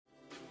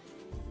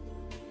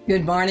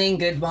Good morning.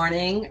 Good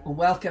morning.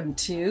 Welcome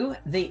to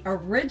the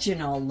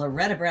original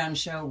Loretta Brown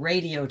Show,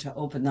 radio to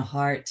open the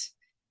heart,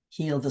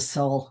 heal the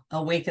soul,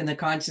 awaken the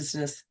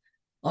consciousness.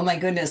 Oh my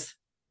goodness.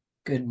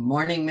 Good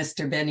morning,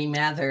 Mr. Benny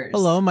Mathers.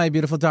 Hello, my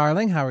beautiful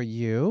darling. How are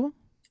you?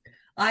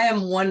 I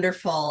am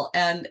wonderful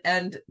and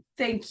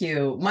thank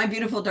you. My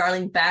beautiful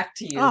darling, back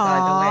to you, by the way.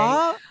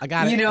 Aw, I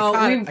got You it. I know,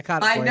 caught it. we've I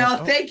caught it I for you. know,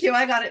 Oh, thank you.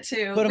 I got it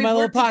too. put it in We've my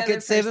little worked together pocket.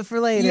 for Save it for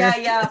later.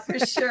 yeah, for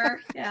sure.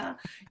 Yeah.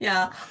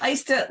 Yeah. I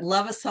used to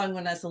love a song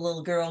when I was a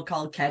little girl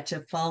called Catch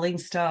a Falling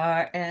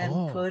Star and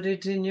Oh, Put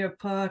It in Your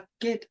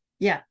Pocket.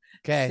 Yeah.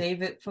 okay.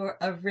 Save it for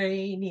a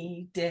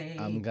rainy I'm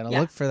day. gonna Yeah.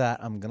 look for that.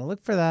 I'm gonna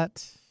look for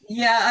that.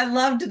 Yeah, I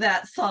loved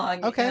that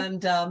song. Okay.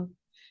 And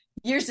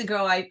years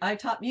ago, I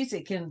taught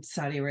music in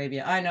Saudi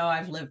Arabia. I know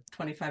I've lived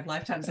 25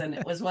 lifetimes, and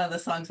it was one of the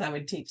songs I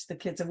would teach the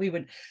kids, and we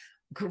would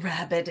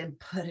grab it and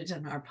put it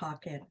in our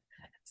pocket.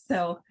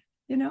 So,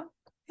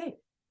 hey,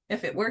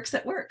 if it works,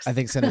 it works. I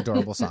think it's an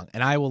adorable song,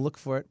 and I will look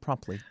for it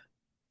promptly.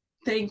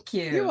 Thank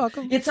You're you.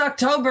 welcome. It's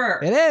October.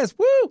 It is.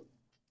 Woo!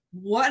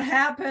 What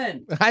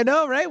happened? I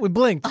know, right? We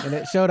blinked and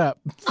it showed up.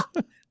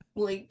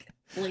 Blink,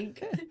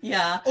 blink.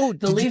 Yeah. Oh,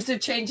 The leaves are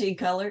changing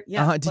color.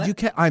 Yeah. did you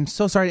catch? I'm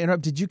so sorry to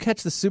interrupt. Did you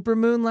catch the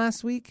supermoon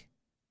last week?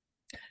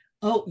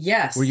 Oh,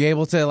 yes. Were you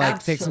able to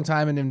take some Absolutely.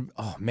 time and?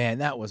 Oh man,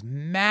 that was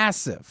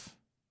massive.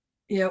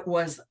 It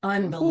was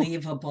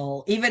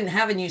unbelievable. Even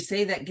having you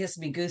say that gives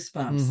me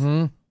goosebumps.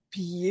 Mm-hmm.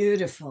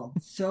 Beautiful.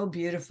 So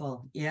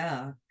beautiful.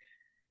 Yeah.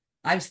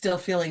 I'm still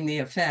feeling the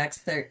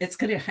effects. It's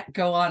going to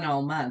go on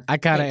all month. I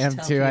kind of Hate to am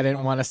tell too. I didn't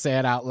people. want to say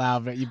it out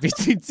loud, but you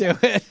beat me to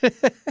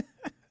it.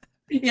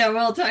 Yeah,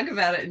 we'll talk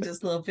about it in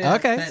just a little bit.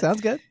 Okay, But sounds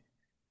good.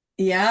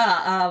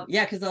 yeah,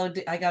 because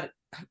I got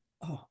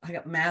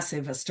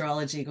massive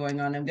astrology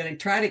going on. I'm going to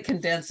try to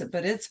condense it,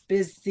 but it's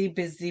busy,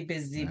 busy,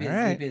 busy, All busy,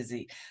 right.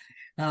 busy.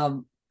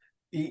 Um,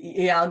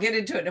 yeah, I'll get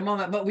into it in a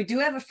moment. But we do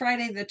have a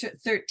Friday the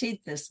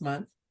 13th this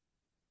month.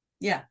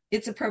 Yeah,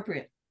 it's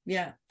appropriate.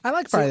 Yeah. I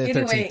like So Friday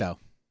the 13th, though.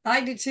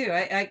 I do too.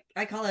 I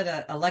call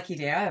it a lucky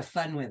day. I have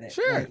fun with it.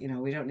 Sure. Right?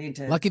 We don't need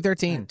to Lucky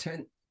 13.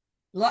 turn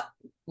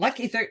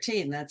lucky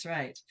 13. That's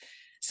right.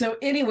 So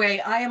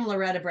anyway, I am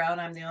Loretta Brown.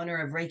 I'm the owner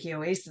of Reiki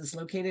Oasis,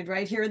 located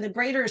right here in the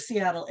greater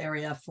Seattle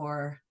area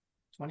for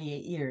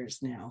 28 years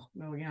now.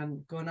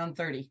 Going on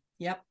 30.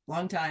 Yep,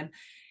 long time.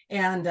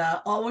 And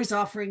always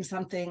offering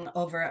something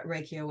over at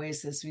Reiki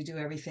Oasis. We do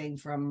everything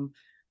from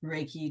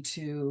Reiki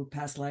to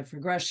past life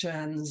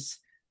regressions,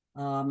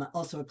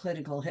 also a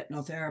clinical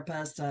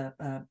hypnotherapist,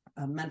 a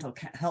mental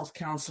health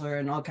counselor,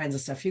 and all kinds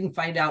of stuff. You can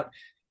find out.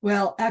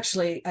 Well,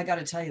 actually, I got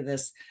to tell you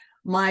this.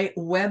 My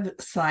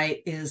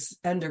website is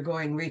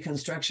undergoing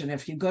reconstruction.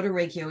 If you go to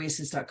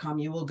ReikiOasis.com,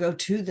 you will go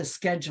to the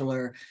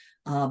scheduler,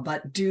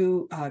 but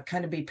do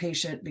kind of be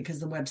patient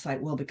because the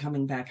website will be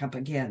coming back up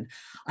again.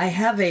 I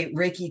have a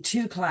Reiki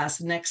 2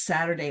 class next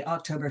Saturday,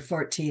 October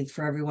 14th,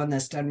 for everyone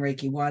that's done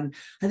Reiki 1.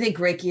 I think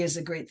Reiki is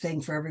a great thing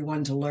for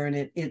everyone to learn.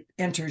 It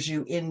enters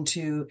you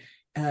into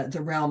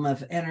the realm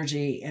of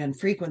energy and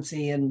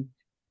frequency, and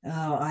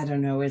I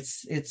don't know,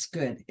 it's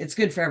good. It's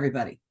good for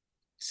everybody.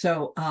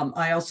 So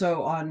I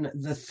also, on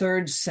the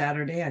third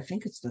Saturday, I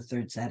think it's the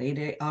third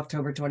Saturday,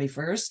 October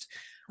 21st,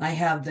 I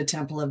have the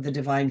Temple of the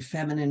Divine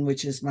Feminine,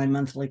 which is my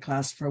monthly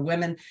class for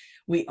women.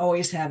 We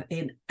always have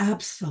an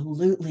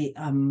absolutely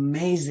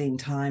amazing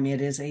time.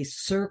 It is a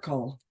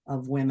circle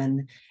of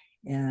women,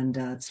 and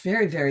it's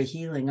very, very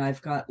healing.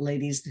 I've got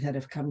ladies that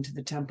have come to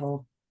the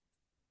temple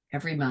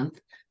every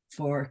month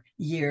for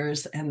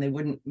years, and they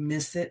wouldn't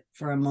miss it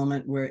for a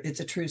moment, where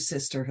it's a true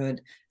sisterhood,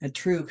 a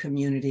true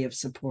community of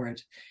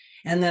support.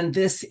 And then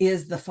this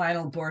is the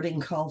final boarding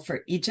call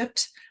for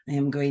Egypt. I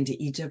am going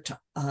to Egypt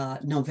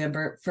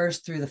November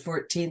 1st through the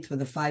 14th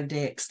with a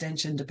 5-day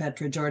extension to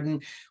Petra,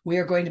 Jordan. We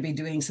are going to be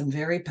doing some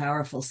very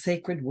powerful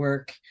sacred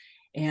work.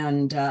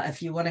 And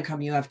if you want to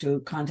come, you have to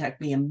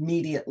contact me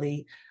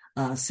immediately.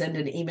 Send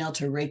an email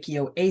to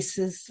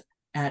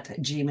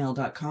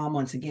reikioasis@gmail.com.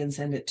 Once again,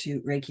 send it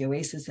to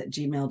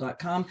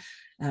reikioasis@gmail.com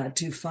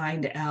to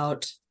find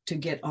out, to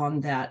get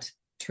on that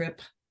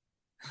trip.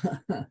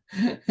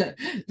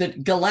 The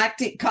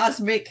galactic,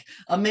 cosmic,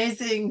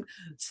 amazing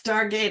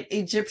Stargate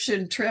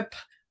Egyptian trip.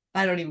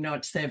 I don't even know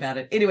what to say about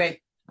it.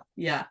 Anyway,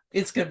 yeah,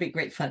 it's going to be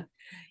great fun.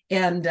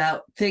 And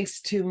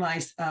thanks to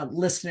my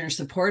listener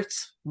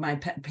supports, my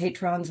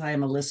patrons. I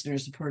am a listener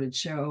supported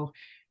show.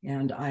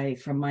 And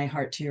from my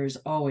heart to yours,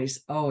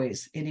 always,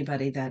 always,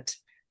 anybody that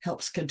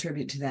helps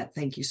contribute to that,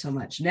 thank you so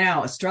much.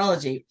 Now,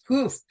 astrology.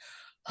 Poof.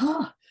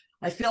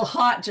 I feel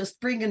hot just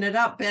bringing it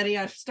up, Betty.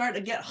 I'm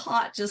starting to get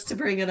hot just to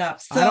bring it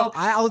up. So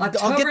I'll get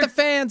the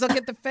fans. I'll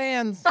get the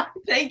fans.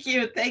 Thank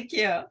you.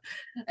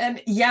 And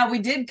yeah, we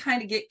did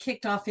kind of get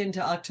kicked off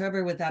into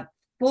October with that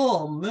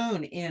full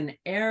moon in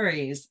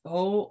Aries.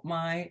 Oh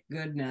my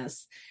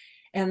goodness.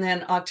 And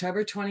then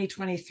October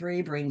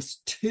 2023 brings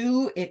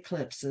 2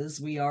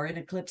 eclipses. We are in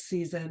eclipse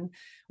season.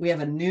 We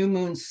have a new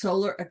moon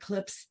solar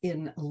eclipse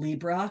in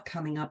Libra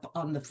coming up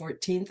on the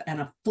 14th,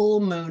 and a full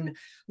moon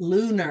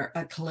lunar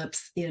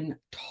eclipse in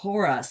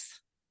Taurus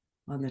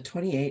on the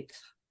 28th.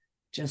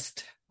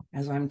 Just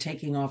as I'm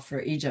taking off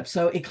for Egypt.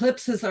 So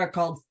eclipses are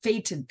called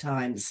fated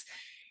times.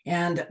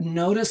 And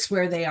notice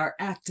where they are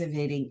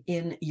activating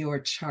in your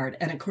chart.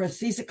 And of course,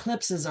 these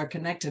eclipses are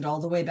connected all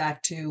the way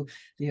back to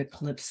the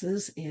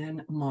eclipses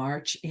in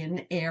March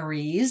in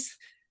Aries.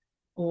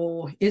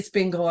 Oh, it's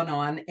been going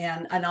on.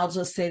 And I'll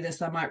just say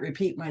this, I might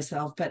repeat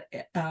myself, but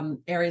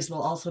Aries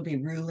will also be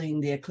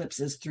ruling the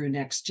eclipses through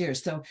next year.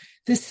 So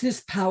this is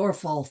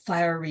powerful,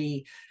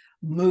 fiery,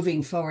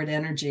 moving forward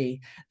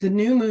energy. The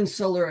new moon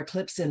solar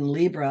eclipse in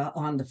Libra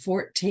on the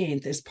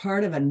 14th is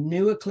part of a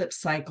new eclipse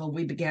cycle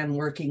we began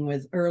working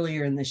with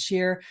earlier in this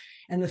year.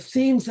 And the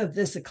themes of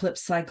this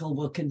eclipse cycle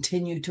will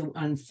continue to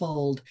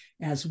unfold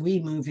as we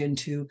move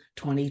into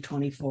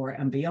 2024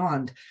 and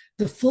beyond.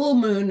 The full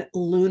moon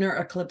lunar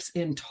eclipse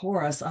in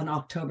Taurus on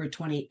October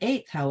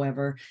 28th,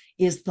 however,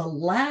 is the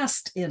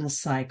last in a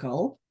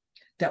cycle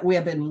that we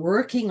have been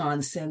working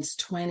on since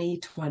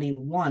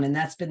 2021, and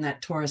that's been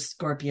that Taurus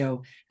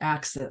Scorpio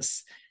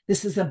axis.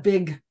 This is a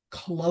big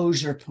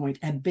closure point,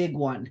 a big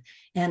one,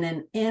 and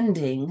an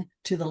ending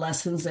to the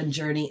lessons and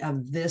journey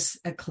of this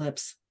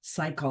eclipse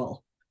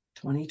cycle,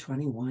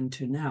 2021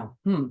 to now.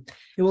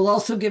 It will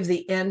also give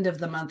the end of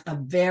the month a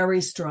very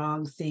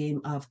strong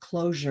theme of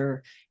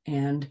closure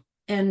and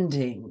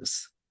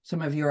endings.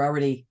 Some of you are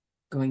already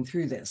going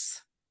through this.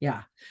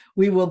 Yeah,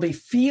 we will be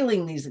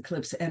feeling these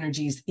eclipse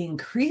energies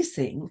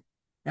increasing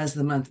as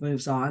the month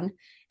moves on.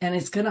 And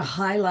it's going to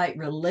highlight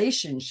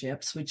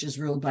relationships, which is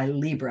ruled by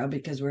Libra,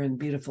 because we're in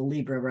beautiful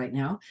Libra right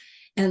now,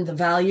 and the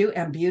value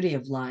and beauty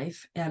of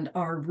life, and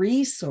our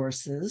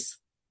resources,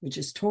 which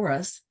is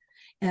Taurus,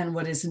 and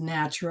what is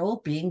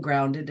natural, being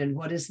grounded, and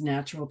what is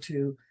natural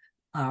to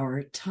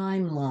our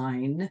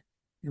timeline,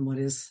 and what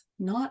is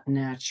not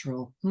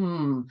natural.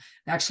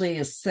 Actually,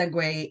 a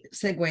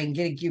segue and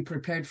getting you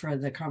prepared for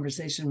the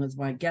conversation with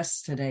my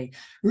guests today,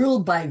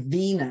 ruled by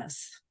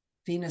Venus.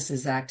 Venus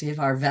is active,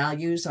 our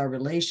values, our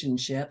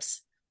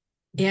relationships,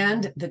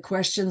 and the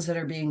questions that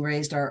are being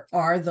raised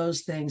are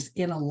those things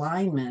in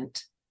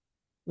alignment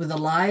with a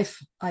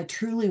life I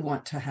truly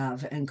want to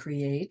have and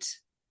create?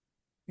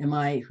 Am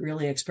I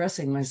really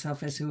expressing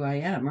myself as who I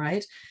am,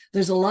 right?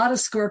 There's a lot of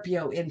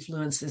Scorpio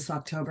influence this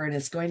October, and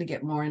it's going to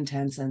get more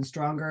intense and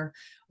stronger.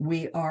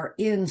 We are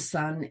in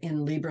Sun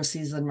in Libra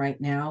season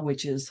right now,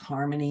 which is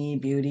harmony,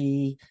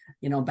 beauty,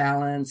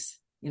 balance,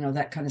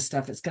 that kind of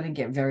stuff. It's going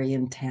to get very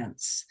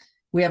intense.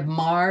 We have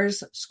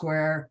Mars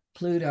square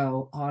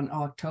Pluto on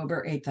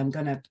October 8th. I'm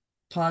going to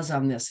pause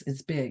on this.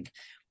 It's big.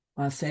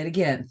 I'll say it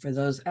again for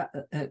those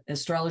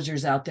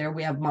astrologers out there.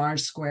 We have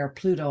Mars square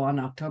Pluto on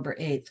October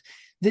 8th.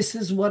 This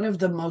is one of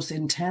the most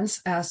intense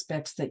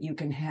aspects that you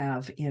can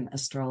have in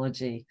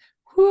astrology.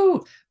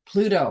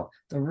 Pluto,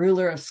 the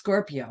ruler of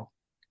Scorpio,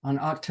 on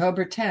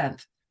October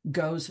 10th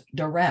goes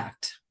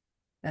direct.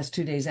 That's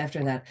 2 days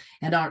after that.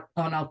 And on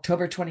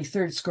October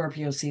 23rd,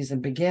 Scorpio season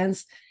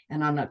begins.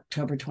 And on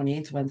October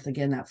 28th, once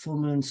again, that full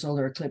moon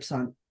solar eclipse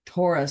on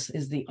Taurus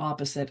is the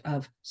opposite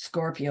of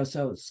Scorpio.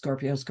 So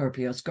Scorpio,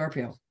 Scorpio,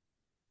 Scorpio.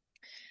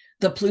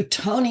 The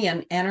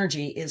Plutonian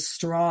energy is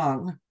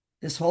strong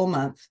this whole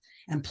month.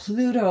 And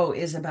Pluto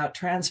is about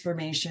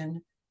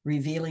transformation,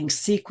 revealing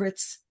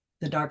secrets,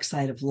 the dark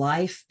side of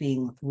life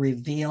being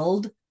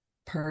revealed,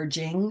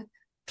 purging,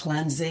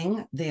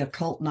 cleansing, the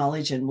occult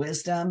knowledge and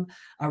wisdom,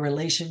 a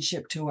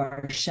relationship to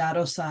our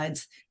shadow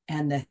sides,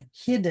 and the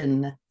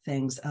hidden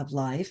things of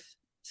life,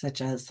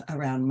 such as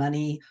around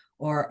money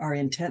or our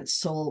intense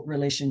soul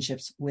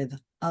relationships with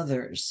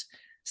others.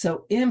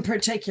 So in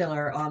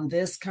particular, on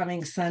this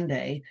coming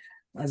Sunday,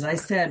 as I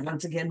said,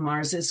 once again,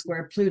 Mars is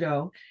square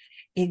Pluto,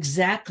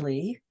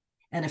 exactly.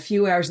 And a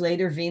few hours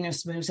later,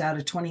 Venus moves out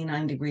of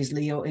 29 degrees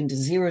Leo into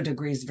 0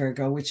 degrees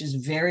Virgo, which is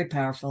very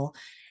powerful.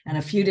 And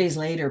a few days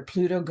later,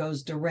 Pluto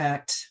goes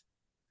direct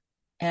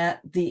at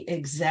the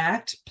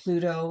exact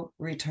Pluto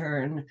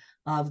return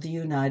of the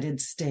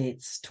United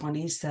States,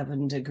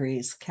 27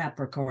 degrees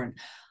Capricorn.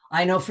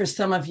 I know for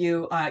some of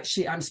you,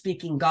 I'm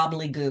speaking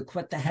gobbledygook.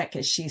 What the heck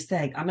is she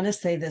saying? I'm going to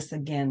say this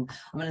again.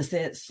 I'm going to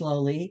say it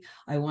slowly.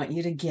 I want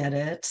you to get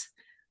it.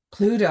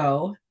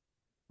 Pluto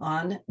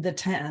on the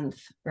 10th,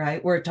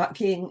 right? We're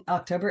talking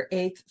October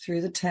 8th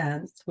through the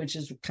 10th, which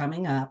is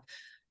coming up.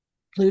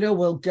 Pluto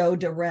will go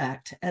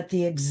direct at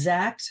the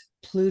exact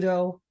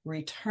Pluto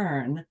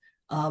return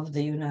of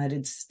the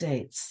United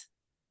States,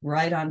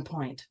 right on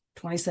point,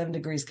 27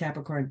 degrees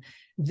Capricorn.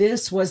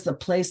 This was the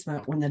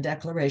placement when the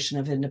Declaration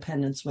of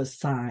Independence was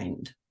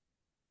signed.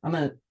 I'm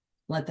going to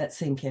let that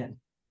sink in.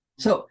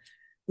 So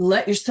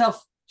let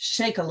yourself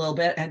shake a little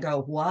bit and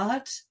go,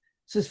 what?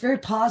 So it's very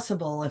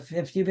possible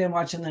if you've been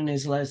watching the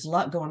news, there's a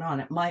lot going on.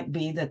 It might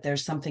be that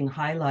there's something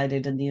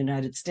highlighted in the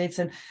United States.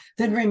 And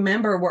then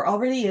remember, we're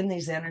already in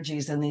these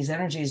energies, and these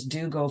energies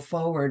do go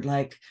forward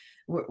like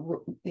we're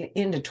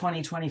into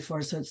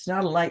 2024. So it's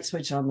not a light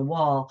switch on the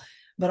wall,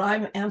 but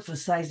I'm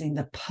emphasizing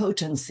the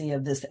potency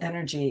of this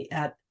energy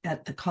at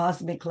the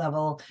cosmic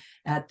level,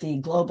 at the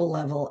global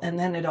level. And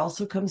then it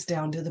also comes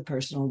down to the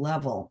personal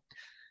level.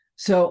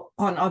 So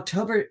on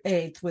October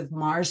 8th, with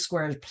Mars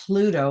squared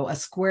Pluto, a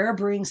square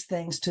brings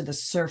things to the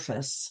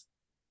surface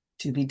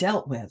to be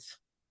dealt with.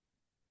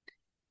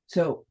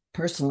 So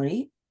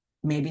personally,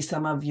 maybe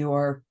some of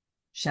your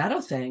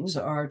shadow things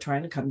are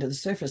trying to come to the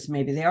surface.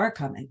 Maybe they are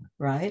coming,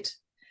 right?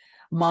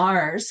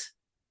 Mars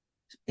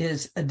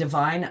is a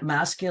divine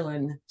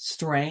masculine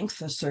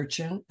strength,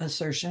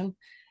 assertion,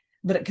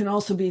 but it can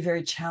also be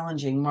very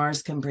challenging.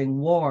 Mars can bring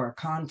war,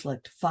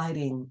 conflict,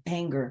 fighting,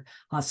 anger,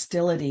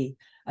 hostility,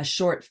 a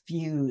short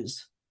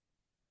fuse.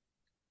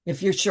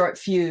 If you're short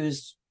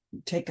fused,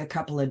 take a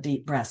couple of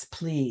deep breaths,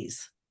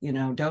 please.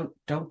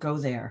 Don't go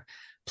there.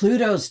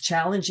 Pluto's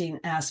challenging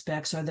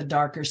aspects are the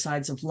darker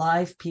sides of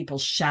life,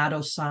 people's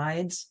shadow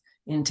sides,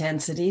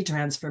 intensity,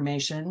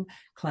 transformation,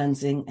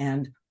 cleansing,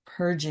 and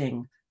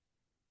purging.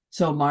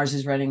 So Mars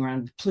is running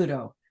around with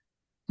Pluto.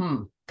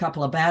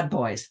 Couple of bad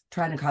boys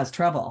trying to cause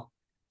trouble.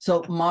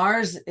 So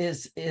Mars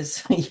is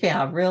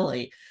yeah,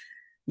 really.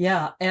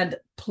 Yeah. And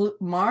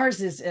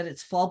Mars is at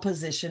its fall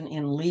position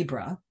in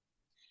Libra,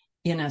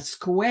 in a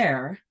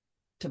square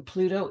to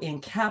Pluto in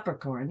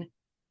Capricorn.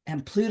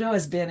 And Pluto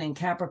has been in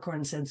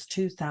Capricorn since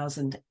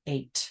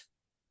 2008.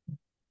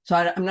 So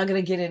I'm not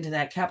going to get into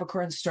that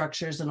Capricorn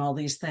structures and all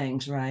these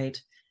things, right?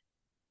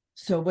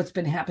 So what's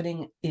been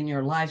happening in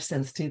your life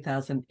since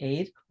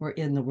 2008 or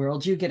in the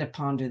world, you get to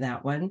ponder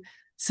that one.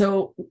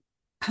 So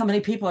how many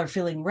people are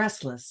feeling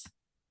restless,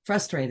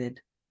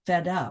 frustrated,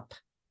 fed up?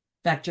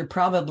 In fact, you've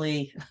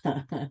probably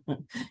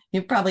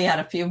had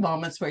a few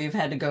moments where you've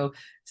had to go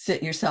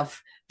sit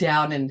yourself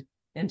down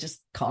and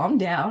just calm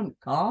down.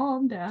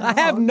 I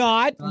have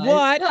not.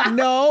 Right? What?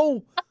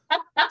 No.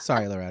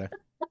 Sorry, Loretta.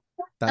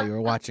 Thought you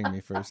were watching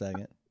me for a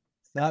second.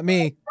 Not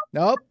me.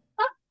 Nope.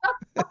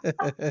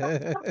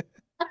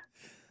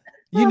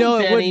 You know,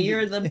 Benny, it wouldn't.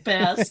 You're the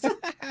best.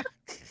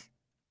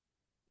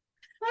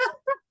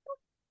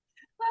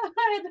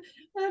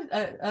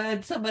 I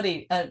had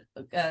somebody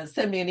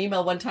send me an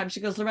email one time.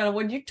 She goes, Loretta,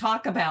 when you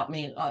talk about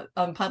me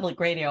on public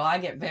radio, I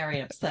get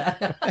very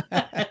upset.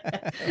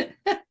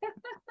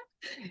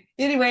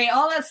 Anyway,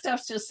 all that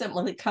stuff's just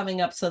simply coming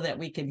up so that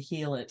we can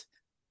heal it.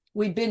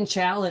 We've been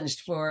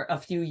challenged for a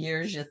few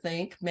years, you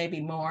think,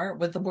 maybe more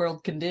with the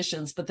world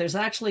conditions, but there's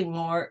actually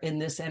more in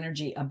this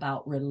energy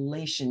about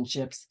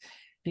relationships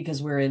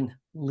because we're in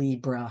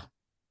Libra,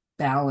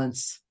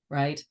 balance,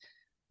 right?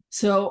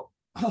 So,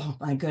 oh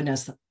my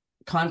goodness,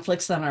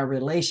 conflicts on our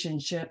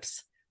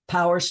relationships,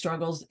 power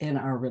struggles in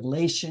our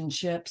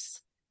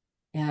relationships,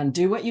 and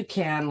do what you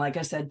can, like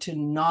I said, to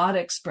not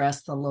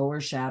express the lower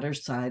shadow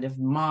side of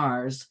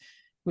Mars,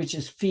 which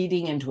is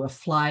feeding into a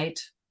flight,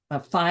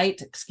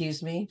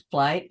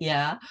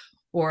 yeah,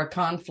 or a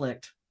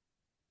conflict.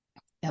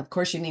 Of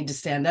course, you need to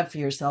stand up for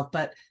yourself,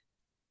 but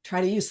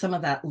try to use some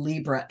of that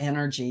Libra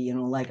energy,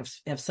 like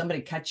if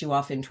somebody cuts you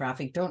off in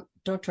traffic, don't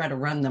try to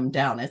run them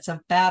down. It's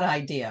a bad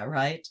idea,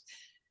 right?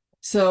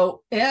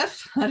 So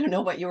if, I don't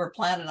know what you were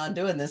planning on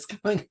doing this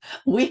coming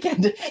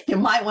weekend, you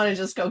might want to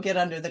just go get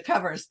under the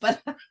covers.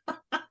 But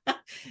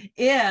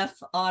if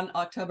on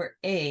October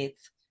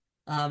 8th,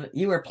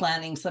 you were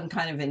planning some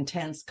kind of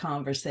intense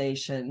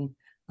conversation,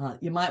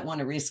 you might want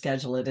to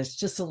reschedule it. It's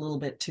just a little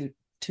bit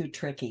too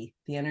tricky.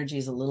 The energy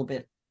is a little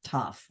bit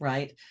tough,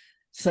 right?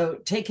 So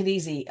take it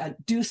easy.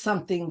 Do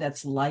something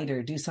that's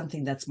lighter. Do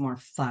something that's more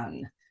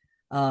fun.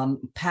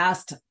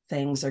 Past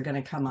things are going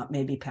to come up,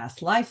 maybe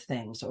past life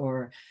things,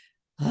 or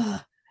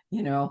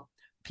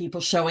people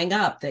showing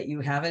up that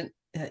you haven't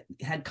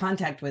had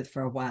contact with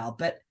for a while.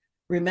 But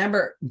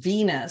remember,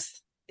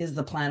 Venus is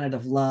the planet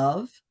of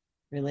love,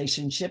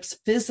 relationships,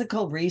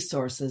 physical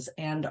resources,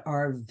 and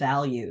our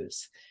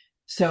values.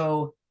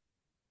 So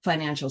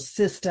financial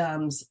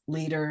systems,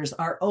 leaders,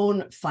 our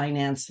own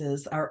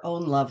finances, our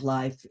own love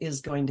life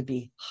is going to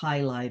be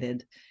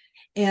highlighted.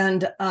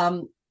 And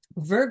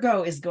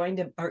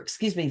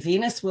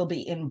Venus will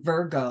be in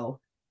Virgo.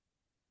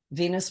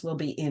 Venus will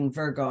be in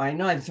Virgo. I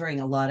know I'm throwing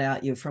a lot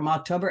at you, from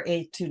October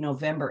 8th to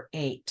November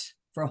 8th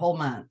for a whole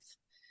month.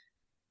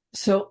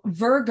 So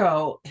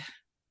Virgo,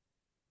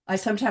 I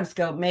sometimes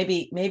go,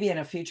 maybe in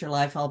a future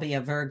life, I'll be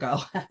a Virgo.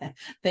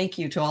 Thank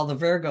you to all the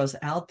Virgos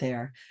out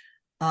there.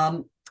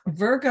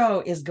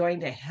 Virgo is going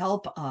to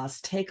help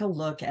us take a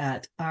look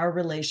at our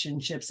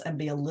relationships and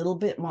be a little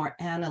bit more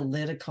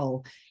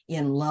analytical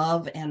in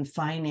love and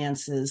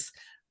finances.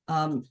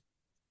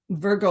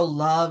 Virgo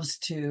loves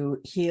to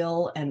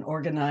heal and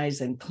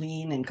organize and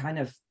clean and kind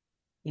of,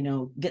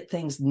 get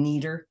things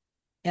neater.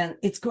 And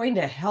it's going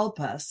to help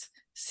us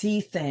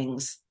see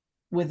things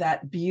with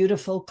that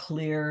beautiful,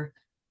 clear,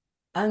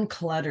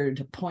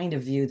 uncluttered point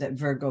of view that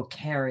Virgo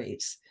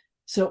carries.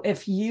 So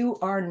if you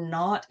are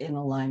not in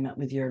alignment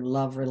with your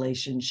love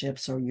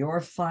relationships or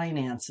your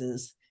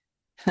finances,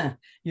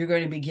 you're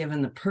going to be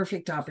given the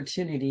perfect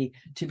opportunity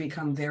to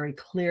become very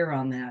clear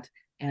on that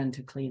and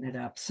to clean it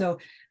up. So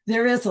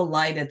there is a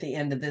light at the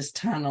end of this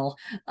tunnel.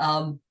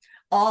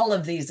 All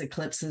of these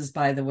eclipses,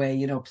 by the way,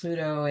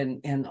 Pluto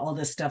and all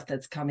this stuff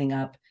that's coming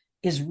up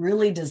is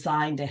really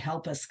designed to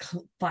help us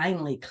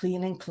finally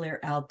clean and clear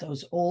out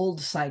those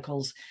old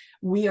cycles.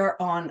 We are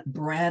on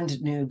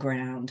brand new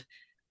ground.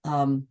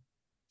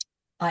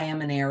 I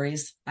am an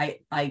Aries.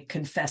 I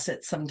confess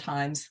it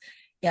sometimes.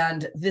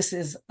 And this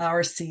is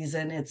our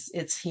season.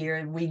 It's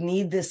here. We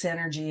need this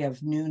energy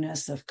of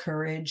newness, of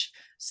courage,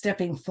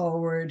 stepping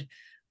forward.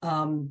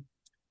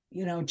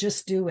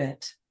 Just do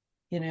it.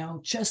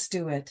 Just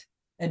do it.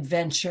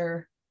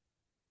 Adventure.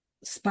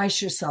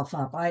 Spice yourself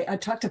up. I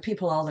talk to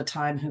people all the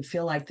time who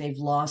feel like they've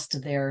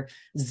lost their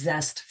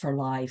zest for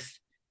life.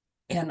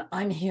 And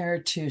I'm here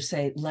to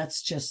say,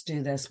 let's just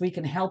do this. We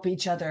can help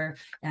each other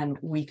and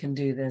we can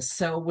do this.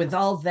 So with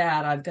all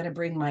that, I've got to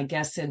bring my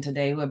guests in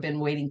today who have been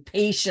waiting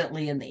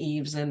patiently in the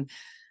eaves. And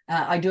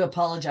I do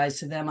apologize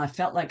to them. I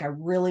felt like I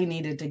really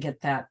needed to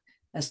get that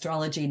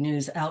astrology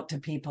news out to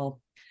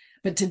people.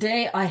 But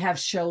today I have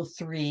show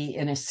 3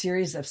 in a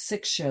series of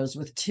 6 shows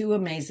with 2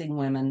 amazing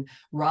women,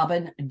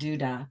 Robin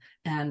Duda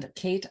and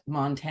Kate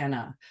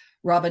Montana.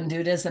 Robin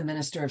Duda is a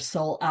minister of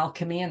soul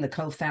alchemy and the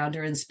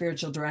co-founder and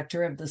spiritual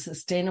director of the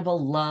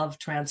Sustainable Love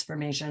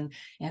Transformation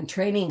and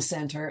Training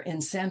Center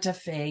in Santa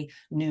Fe,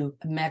 New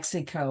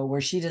Mexico, where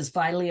she does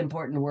vitally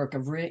important work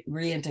of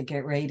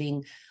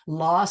reintegrating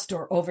lost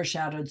or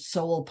overshadowed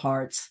soul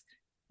parts,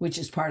 which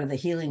is part of the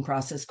healing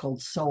process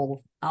called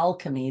soul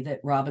alchemy that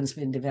Robin's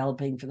been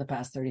developing for the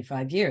past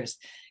 35 years.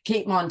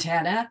 Kate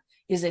Montana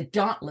is a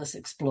dauntless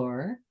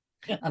explorer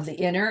of the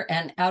inner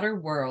and outer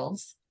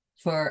worlds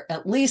for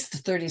at least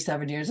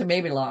 37 years, or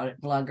maybe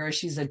longer.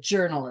 She's a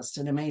journalist,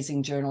 an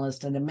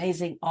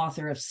amazing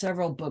author of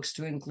several books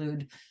to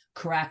include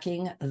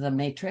Cracking the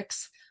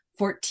Matrix,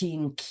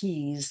 14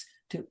 Keys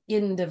to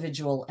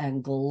Individual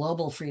and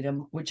Global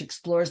Freedom, which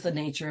explores the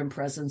nature and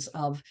presence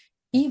of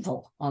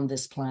evil on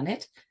this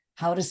planet,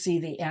 how to see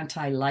the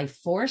anti-life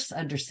force,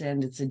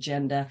 understand its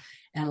agenda,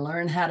 and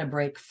learn how to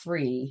break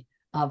free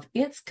of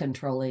its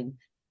controlling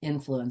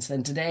influence.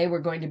 And today we're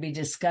going to be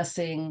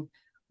discussing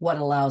what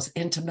allows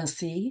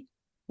intimacy,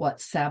 what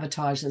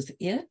sabotages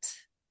it,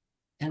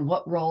 and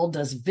what role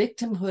does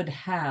victimhood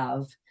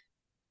have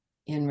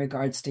in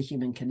regards to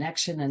human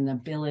connection and the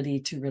ability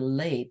to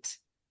relate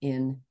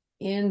in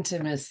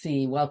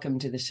intimacy. Welcome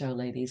to the show,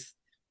 ladies.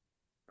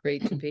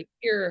 Great to be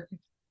here.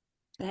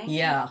 Thank you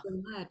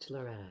so much,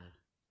 Loretta.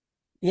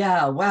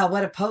 Yeah, wow,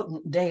 what a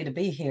potent day to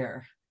be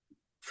here.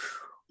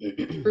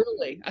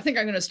 Truly. I think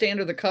I'm going to stay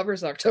under the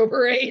covers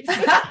October 8th.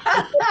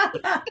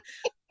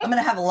 I'm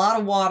going to have a lot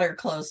of water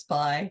close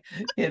by,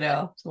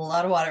 a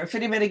lot of water. If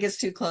anybody gets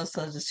too close,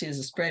 I'll just use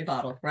a spray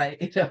bottle, right?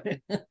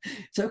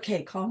 It's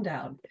okay, calm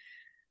down.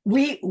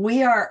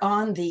 We are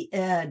on the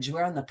edge.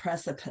 We're on the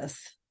precipice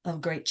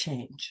of great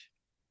change,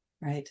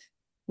 right?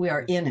 We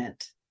are in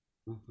it.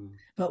 Mm-hmm.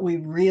 But we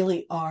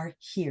really are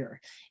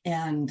here.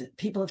 And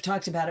people have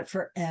talked about it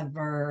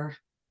forever,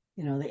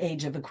 the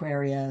age of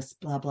Aquarius,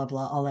 blah, blah,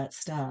 blah, all that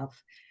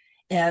stuff.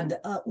 And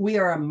we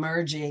are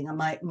emerging.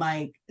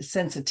 My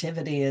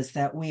sensitivity is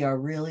that we are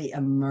really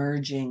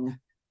emerging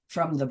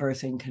from the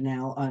birthing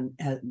canal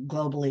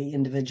globally,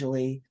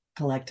 individually,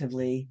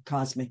 collectively,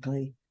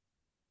 cosmically.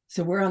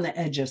 So we're on the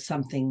edge of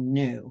something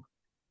new.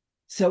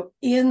 So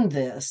in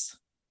this,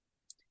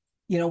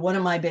 one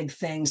of my big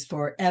things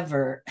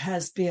forever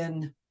has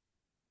been,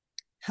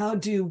 how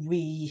do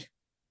we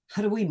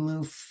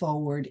move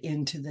forward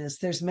into this?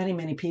 There's many,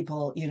 many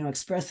people,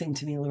 expressing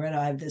to me, Loretta,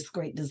 I have this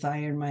great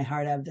desire in my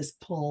heart. I have this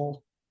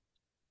pull.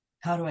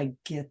 How do I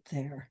get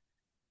there?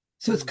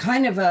 So it's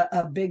kind of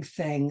a big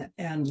thing.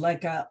 And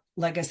like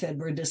I said,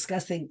 we're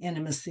discussing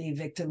intimacy,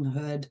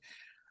 victimhood.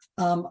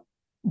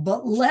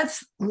 But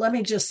let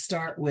me just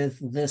start with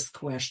this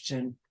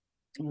question,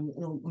 and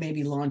it'll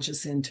maybe launch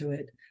us into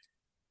it.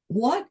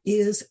 What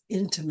is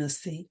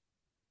intimacy?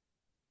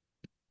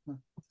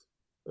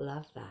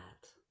 Love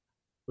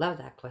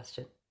that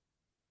question.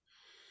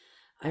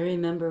 I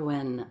remember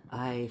when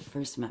I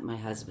first met my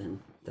husband,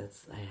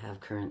 that's I have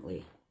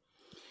currently,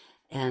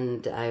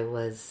 and I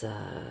was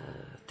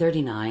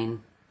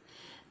 39,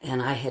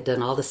 and I had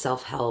done all the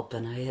self-help,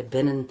 and I had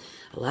been in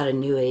a lot of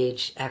new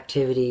age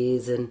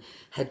activities and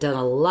had done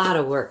a lot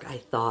of work, I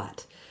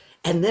thought.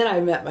 And then I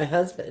met my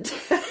husband.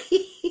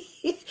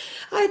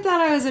 I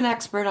thought I was an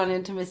expert on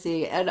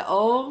intimacy, and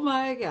oh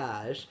my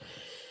gosh,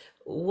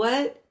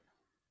 what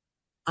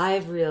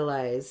I've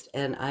realized,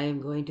 and I am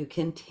going to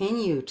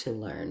continue to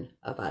learn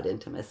about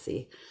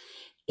intimacy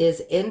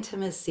is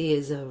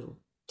a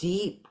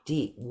deep,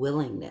 deep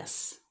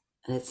willingness.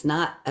 And it's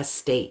not a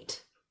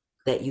state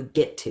that you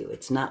get to.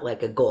 It's not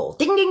like a goal.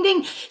 Ding, ding,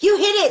 ding. You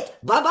hit it.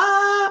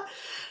 Ba-ba.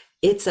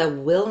 It's a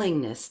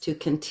willingness to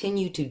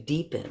continue to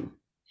deepen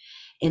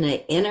in an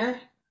inner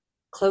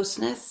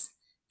closeness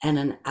and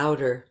an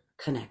outer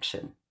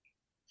connection.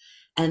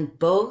 And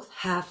both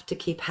have to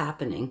keep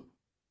happening,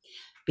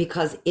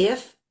 because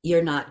if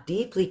you're not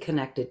deeply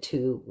connected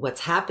to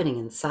what's happening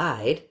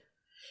inside,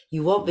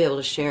 you won't be able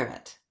to share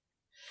it.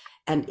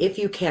 And if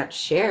you can't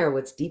share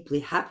what's deeply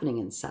happening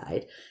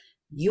inside,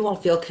 you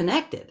won't feel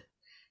connected.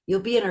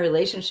 You'll be in a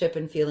relationship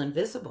and feel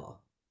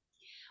invisible.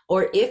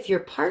 Or if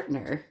your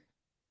partner,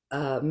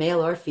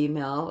 male or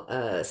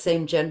female,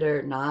 same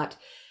gender, not,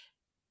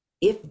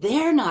 if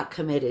they're not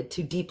committed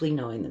to deeply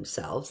knowing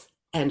themselves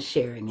and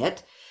sharing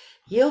it,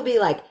 you'll be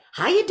like,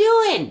 how you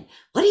doing?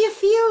 What are you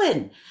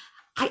feeling?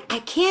 I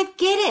can't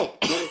get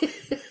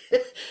it.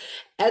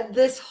 And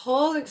this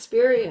whole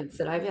experience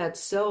that I've had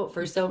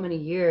for so many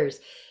years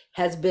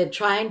has been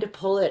trying to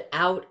pull it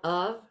out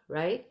of,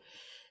 right?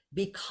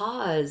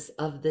 Because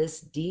of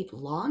this deep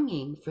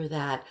longing for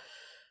that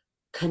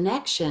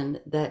connection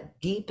that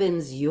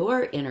deepens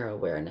your inner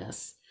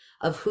awareness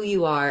of who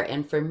you are.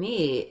 And for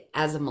me,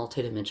 as a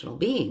multidimensional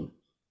being,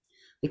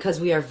 because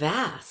we are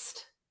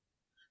vast,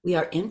 we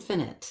are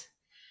infinite.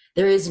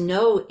 There is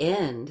no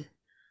end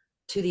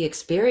to the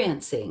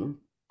experiencing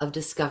of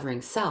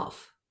discovering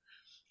self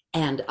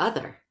and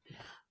other.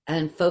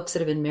 And folks that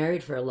have been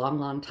married for a long,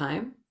 long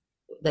time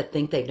that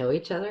think they know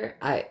each other,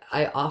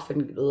 I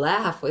often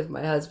laugh with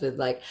my husband,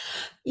 like,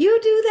 you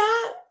do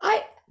that?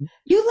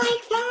 You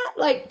like that?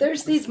 Like,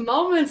 there's these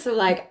moments of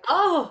like,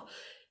 oh,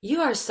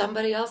 you are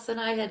somebody else than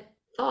I had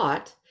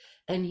thought.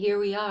 And here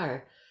we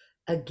are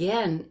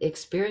again,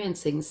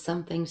 experiencing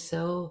something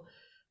so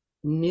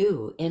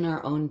new in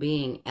our own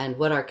being and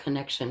what our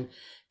connection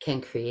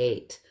can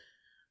create.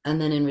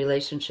 And then in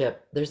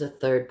relationship, there's a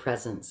third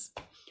presence.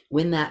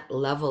 When that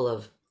level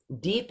of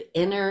deep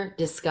inner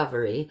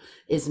discovery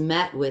is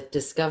met with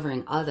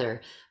discovering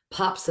other,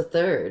 pops a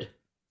third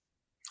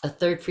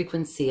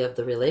frequency of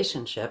the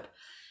relationship.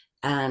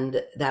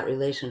 And that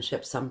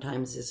relationship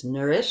sometimes is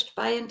nourished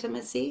by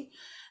intimacy.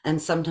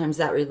 And sometimes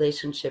that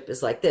relationship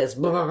is like this,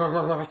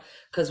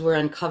 because we're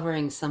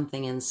uncovering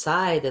something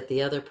inside that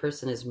the other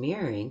person is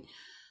mirroring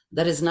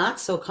that is not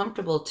so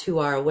comfortable to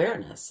our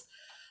awareness.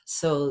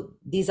 So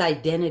these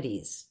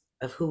identities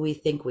of who we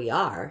think we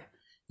are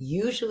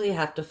usually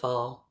have to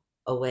fall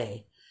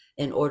away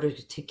in order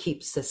to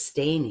keep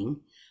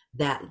sustaining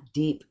that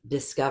deep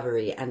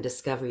discovery and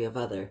discovery of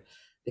other.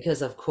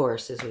 Because of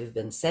course, as we've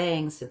been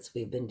saying since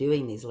we've been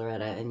doing these,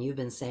 Loretta, and you've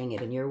been saying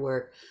it in your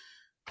work,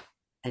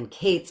 and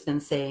Kate's been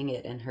saying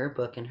it in her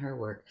book and her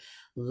work,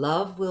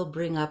 love will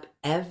bring up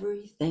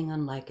everything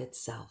unlike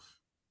itself.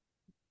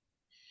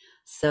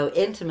 So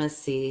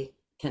intimacy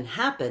can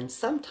happen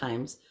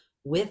sometimes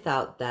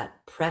without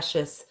that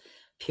precious,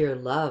 pure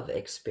love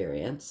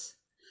experience.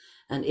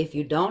 And if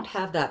you don't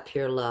have that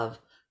pure love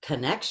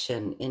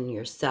connection in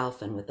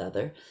yourself and with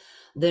other,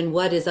 then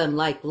what is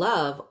unlike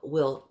love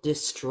will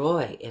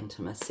destroy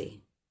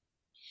intimacy,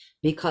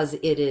 because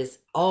it is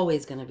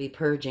always going to be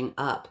purging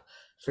up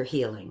for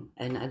healing.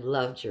 And I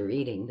loved your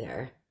reading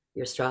there,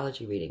 your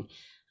astrology reading.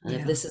 And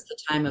if this is the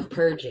time of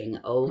purging,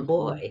 oh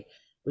boy,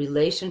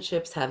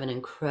 relationships have an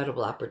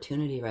incredible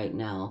opportunity right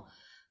now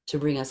to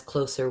bring us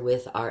closer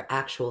with our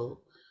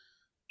actual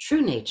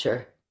true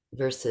nature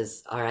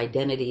versus our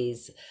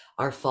identities,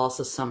 our false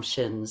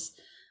assumptions,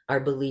 our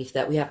belief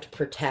that we have to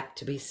protect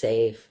to be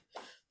safe.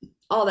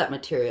 All that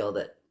material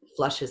that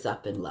flushes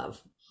up in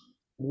love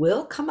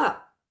will come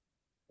up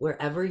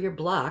wherever you're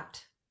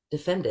blocked,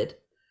 defended,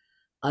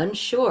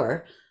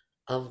 unsure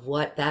of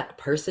what that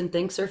person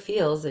thinks or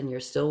feels, and you're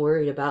still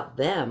worried about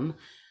them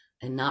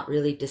and not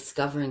really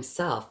discovering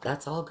self.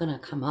 That's all going to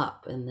come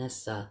up in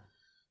this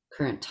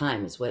current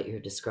time, is what you're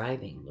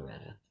describing,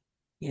 Loretta.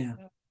 Yeah.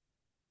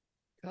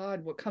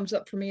 God, what comes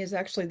up for me is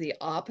actually the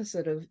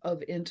opposite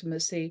of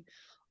intimacy.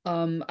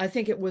 I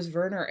think it was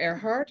Werner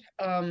Erhard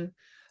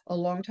a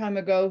long time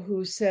ago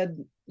who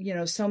said,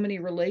 so many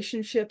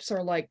relationships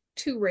are like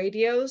two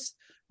radios,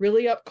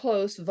 really up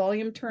close,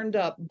 volume turned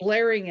up,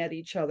 blaring at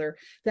each other.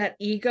 That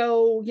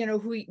ego,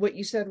 what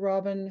you said,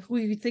 Robin, who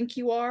you think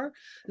you are,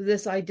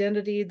 this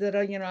identity that,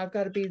 I've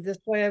got to be this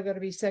way, I've got to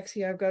be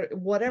sexy, I've got to,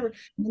 whatever.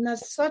 And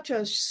that's such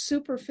a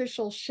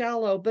superficial,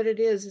 shallow, but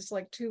it's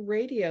like two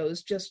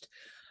radios, just,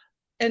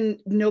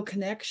 and no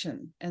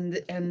connection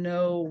and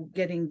no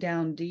getting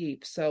down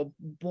deep. So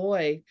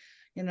boy,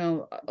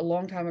 a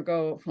long time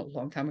ago,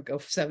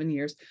 7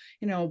 years,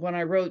 when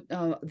I wrote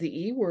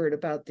the E word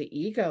about the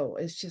ego,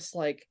 it's just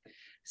like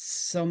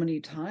so many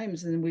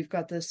times. And we've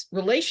got this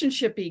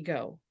relationship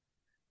ego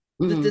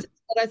that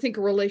I think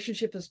a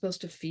relationship is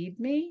supposed to feed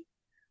me.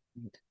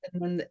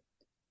 And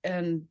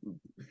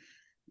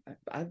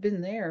I've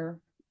been there,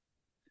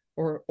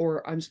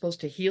 or I'm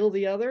supposed to heal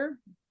the other.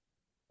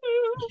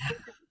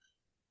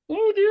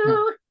 Oh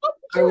dear.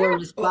 Are we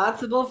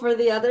responsible for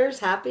the other's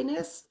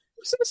happiness?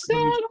 I'm so sad.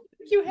 I'll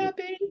make you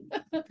happy.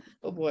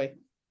 Oh boy.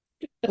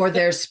 Or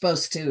they're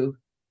supposed to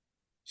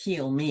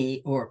heal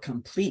me or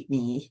complete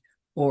me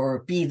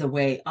or be the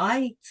way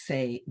I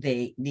say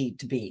they need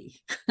to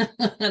be.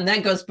 And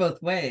that goes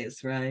both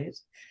ways, right?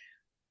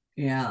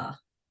 Yeah.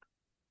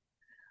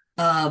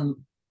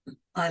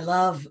 I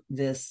love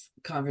this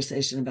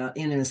conversation about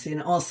intimacy.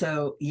 And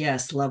also,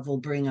 yes, love will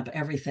bring up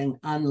everything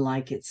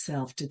unlike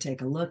itself to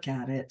take a look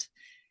at it.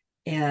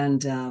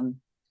 And,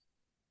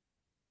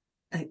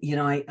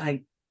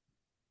 I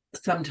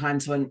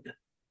sometimes when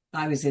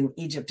I was in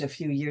Egypt a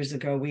few years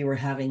ago, we were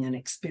having an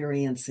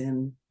experience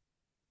in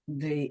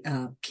the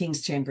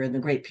King's Chamber in the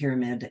Great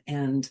Pyramid.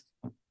 And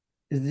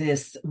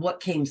what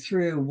came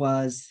through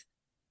was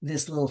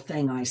this little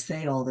thing I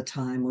say all the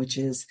time, which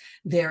is,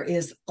 there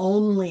is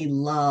only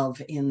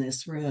love in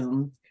this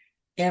room.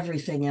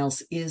 Everything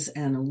else is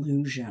an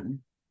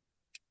illusion.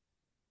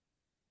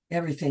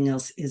 Everything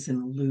else is an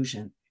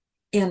illusion.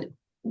 And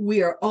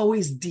we are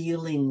always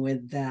dealing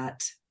with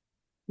that.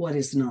 What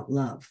is not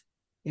love?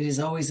 It is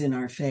always in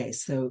our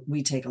face. So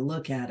we take a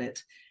look at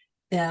it.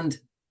 And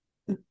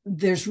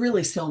there's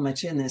really so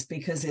much in this,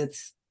 because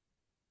it's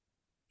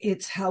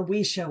how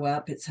we show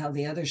up. It's how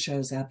the other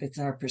shows up. It's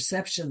our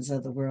perceptions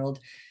of the world.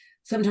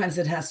 Sometimes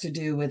it has to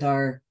do with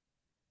our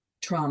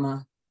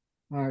trauma,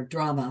 our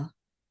drama,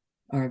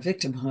 our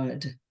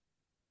victimhood,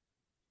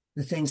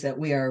 the things that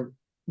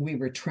we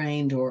were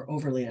trained or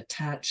overly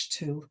attached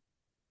to.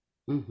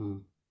 Mm-hmm.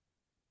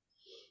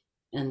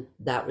 And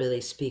that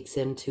really speaks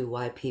into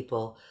why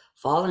people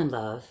fall in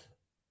love,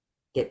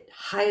 get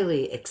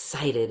highly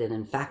excited and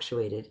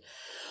infatuated.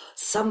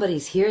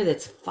 Somebody's here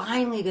that's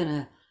finally going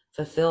to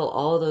fulfill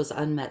all those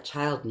unmet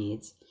child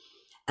needs.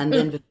 And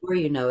then before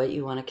you know it,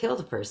 you want to kill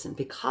the person,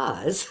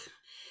 because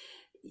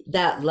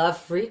that love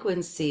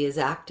frequency is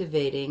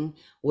activating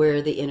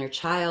where the inner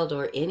child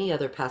or any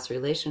other past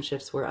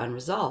relationships were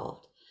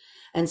unresolved.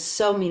 And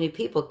so many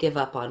people give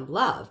up on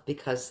love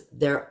because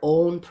their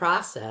own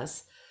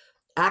process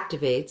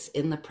activates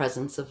in the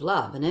presence of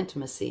love and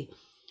intimacy.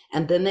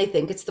 And then they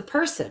think it's the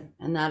person.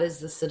 And that is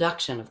the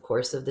seduction, of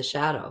course, of the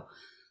shadow,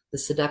 the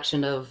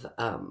seduction of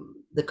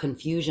the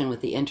confusion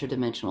with the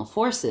interdimensional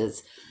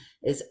forces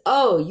is,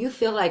 oh, you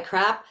feel like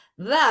crap?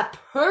 That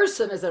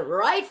person isn't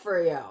right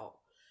for you.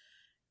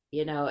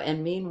 You know,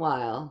 and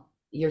meanwhile,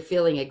 you're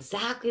feeling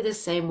exactly the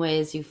same way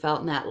as you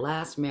felt in that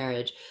last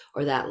marriage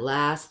or that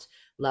last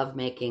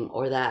lovemaking,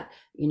 or that,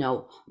 you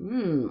know,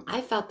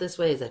 I felt this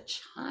way as a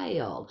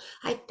child.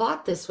 I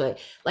thought this way,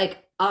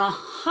 like,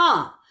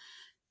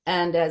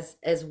 And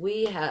as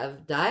we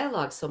have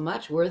dialogue so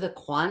much, we're the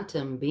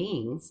quantum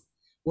beings.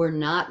 We're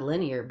not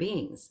linear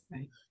beings.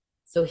 Right.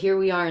 So here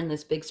we are in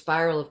this big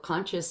spiral of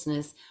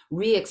consciousness,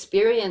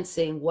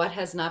 re-experiencing what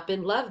has not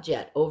been loved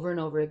yet over and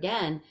over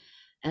again.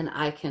 And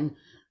I can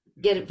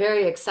get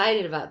very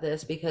excited about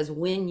this, because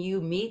when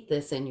you meet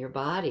this in your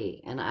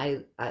body, and I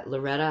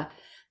Loretta,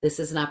 this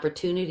is an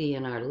opportunity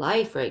in our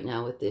life right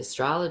now with the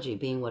astrology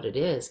being what it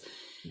is.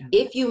 Yeah.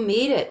 If you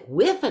meet it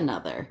with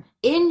another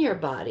in your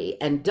body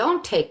and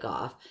don't take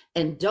off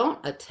and don't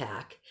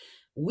attack,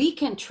 we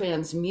can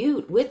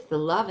transmute with the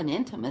love and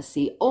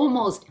intimacy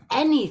almost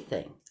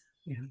anything.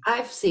 Yeah.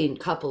 I've seen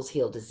couples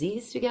heal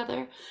disease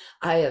together.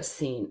 I have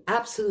seen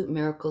absolute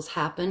miracles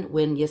happen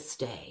when you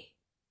stay,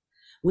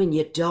 when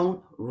you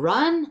don't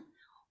run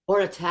or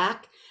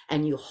attack,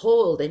 and you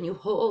hold and you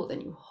hold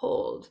and you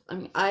hold. I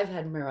mean, I've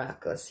had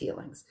miraculous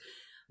healings.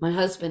 My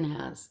husband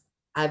has.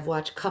 I've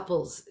watched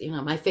couples, you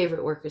know, my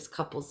favorite work is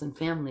couples and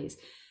families.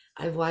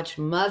 I've watched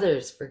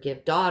mothers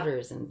forgive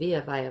daughters and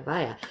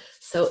via.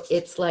 So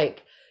it's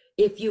like,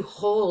 if you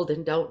hold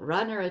and don't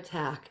run or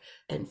attack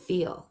and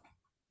feel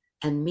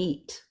and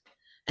meet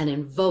and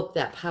invoke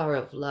that power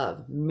of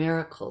love,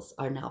 miracles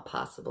are now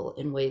possible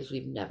in ways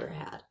we've never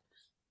had.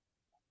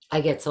 I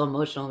get so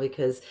emotional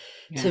because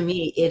to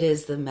me, it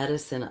is the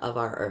medicine of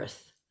our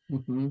earth.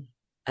 Mm-hmm.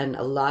 And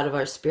a lot of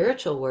our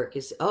spiritual work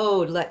is,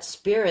 let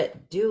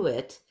spirit do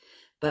it.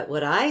 But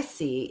what I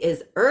see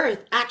is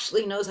earth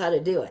actually knows how to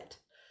do it.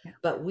 Yeah.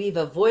 But we've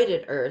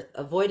avoided earth,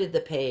 avoided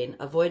the pain,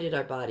 avoided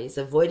our bodies,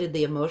 avoided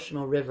the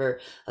emotional river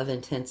of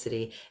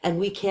intensity. And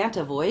we can't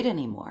avoid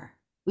anymore.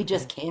 We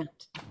just can't.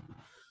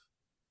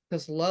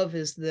 Because love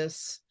is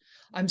this,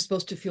 I'm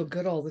supposed to feel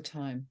good all the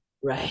time.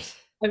 Right.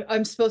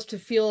 I'm supposed to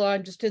feel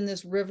I'm just in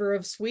this river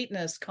of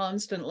sweetness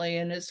constantly,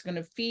 and it's going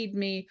to feed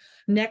me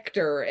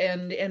nectar.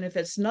 And if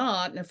it's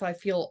not, and if I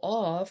feel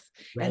off,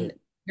 right, and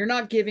you're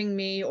not giving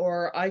me,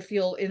 or I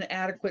feel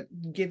inadequate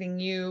giving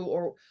you,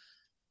 or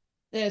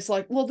and it's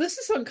like, well, this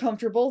is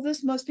uncomfortable.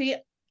 This must be,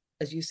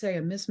 as you say,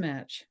 a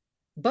mismatch.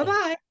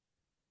 Bye-bye.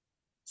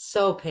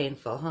 So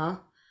painful, huh?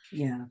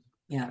 Yeah.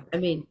 Yeah. I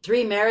mean,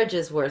 3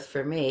 marriages worth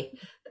for me.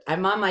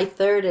 I'm on my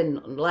 3rd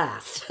and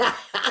last.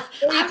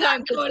 I'm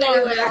not going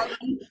anywhere.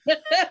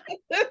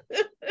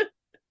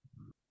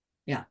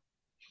 Yeah.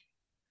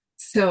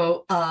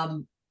 So,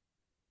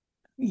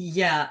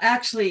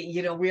 actually,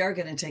 you know, we are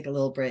going to take a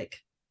little break.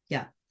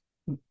 Yeah.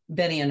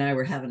 Betty and I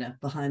were having a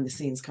behind the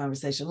scenes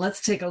conversation.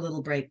 Let's take a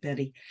little break,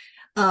 Betty.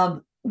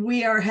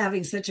 We are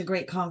having such a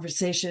great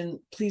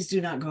conversation. Please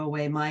do not go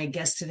away. My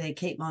guest today,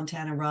 Kate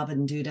Montana,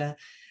 Robin Duda.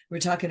 We're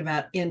talking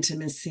about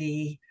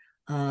intimacy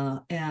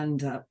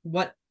and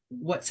what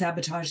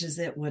sabotages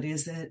it. What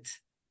is it?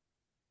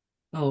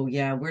 Oh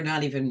yeah, we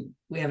haven't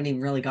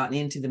even really gotten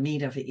into the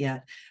meat of it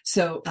yet.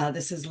 So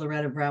this is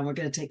Loretta Brown. We're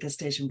going to take a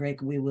station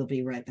break. We will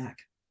be right back.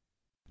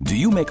 Do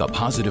you make a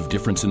positive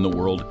difference in the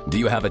world? Do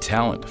you have a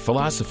talent,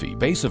 philosophy,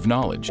 base of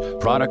knowledge,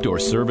 product, or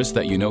service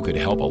that you know could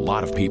help a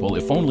lot of people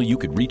if only you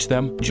could reach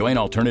them? Join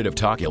Alternative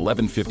Talk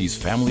 1150's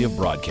family of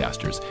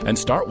broadcasters and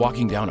start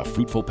walking down a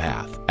fruitful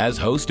path. As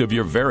host of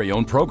your very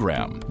own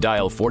program,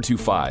 dial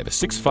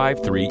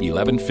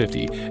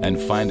 425-653-1150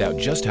 and find out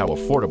just how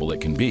affordable it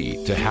can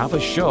be to have a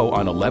show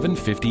on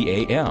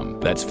 1150 AM.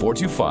 That's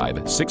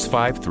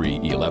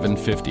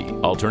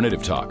 425-653-1150.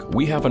 Alternative Talk,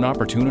 we have an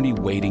opportunity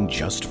waiting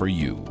just for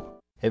you.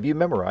 Have you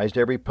memorized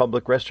every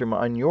public restroom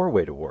on your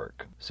way to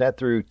work? Sat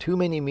through too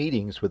many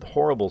meetings with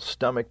horrible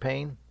stomach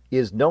pain?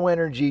 Is no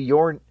energy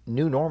your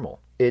new normal?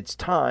 It's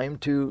time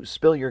to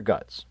spill your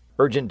guts.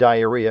 Urgent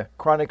diarrhea,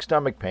 chronic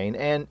stomach pain,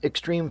 and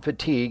extreme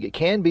fatigue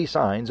can be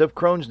signs of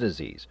Crohn's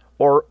disease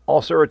or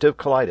ulcerative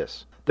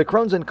colitis. The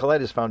Crohn's and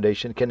Colitis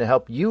Foundation can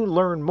help you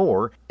learn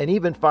more and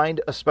even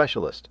find a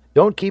specialist.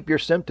 Don't keep your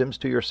symptoms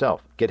to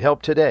yourself. Get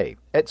help today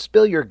at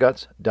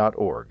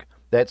spillyourguts.org.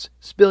 That's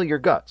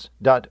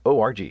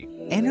spillyourguts.org.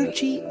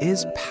 Energy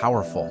is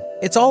powerful.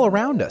 It's all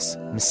around us,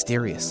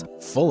 mysterious,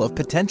 full of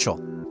potential.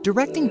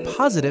 Directing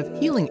positive,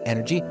 healing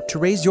energy to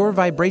raise your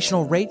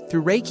vibrational rate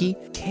through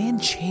Reiki can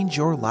change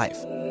your life.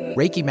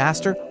 Reiki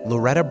Master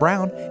Loretta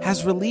Brown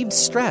has relieved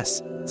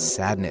stress,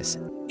 sadness,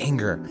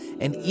 anger,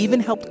 and even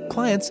helped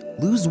clients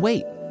lose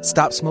weight,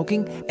 stop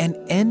smoking, and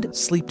end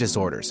sleep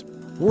disorders.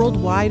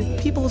 Worldwide,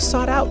 people have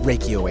sought out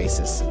Reiki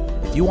Oasis.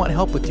 If you want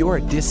help with your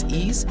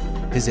dis-ease,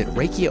 visit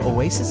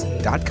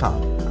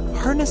ReikiOasis.com.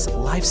 Harness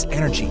life's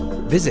energy.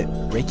 Visit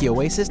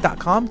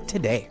ReikiOasis.com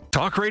today.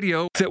 Talk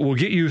radio that will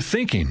get you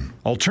thinking.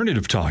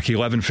 Alternative Talk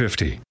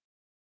 1150.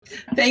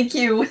 Thank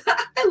you.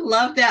 I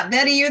love that.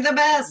 Betty, you're the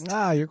best.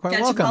 You're quite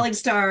Catch welcome. A falling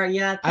star.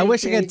 Yeah. I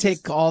wish I could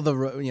take all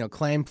the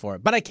claim for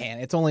it, but I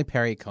can't. It's only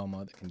Perry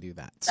Como that can do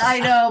that. So. I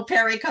know,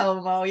 Perry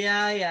Como.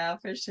 Yeah,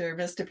 for sure.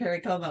 Mr.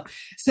 Perry Como.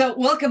 So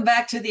welcome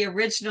back to the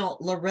original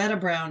Loretta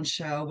Brown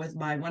show with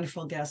my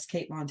wonderful guests,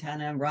 Kate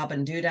Montana and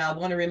Robin Duda. I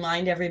want to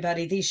remind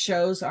everybody these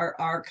shows are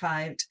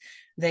archived.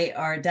 They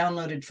are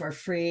downloaded for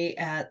free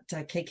at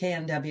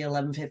KKNW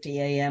 1150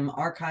 AM,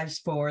 archives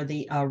for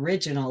the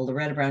original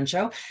Loretta Brown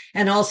show,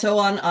 and also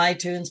on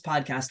iTunes,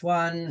 Podcast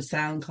One,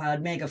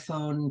 SoundCloud,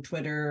 Megaphone,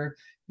 Twitter,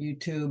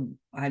 YouTube.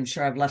 I'm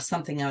sure I've left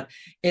something out.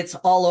 It's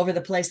all over the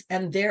place.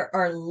 And there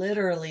are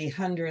literally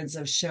hundreds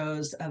of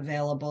shows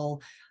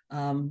available.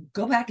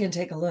 Go back and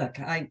take a look.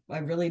 I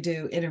really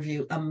do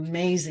interview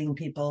amazing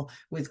people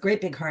with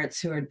great big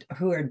hearts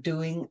who are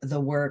doing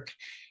the work.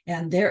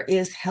 And there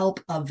is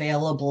help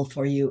available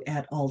for you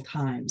at all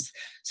times.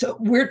 So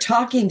we're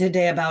talking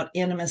today about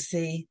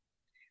intimacy.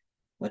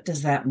 What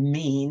does that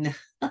mean?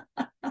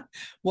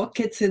 What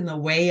gets in the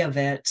way of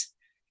it?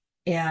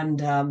 And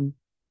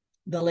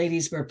the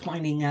ladies were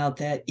pointing out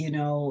that,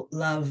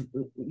 love,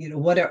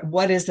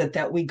 what is it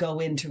that we go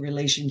into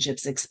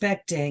relationships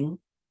expecting?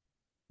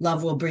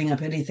 Love will bring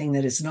up anything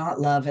that is not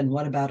love. And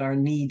what about our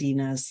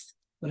neediness?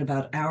 What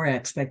about our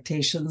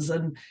expectations?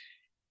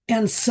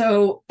 And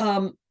so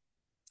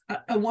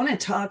I want to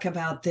talk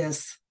about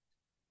this.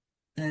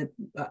 I'm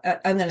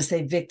going to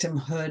say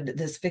victimhood,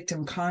 this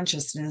victim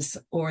consciousness,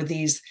 or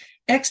these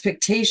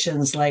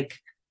expectations. Like,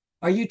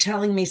 are you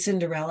telling me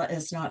Cinderella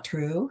is not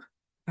true?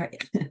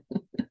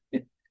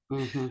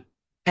 Mm-hmm.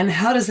 And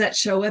how does that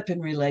show up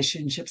in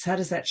relationships? How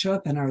does that show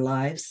up in our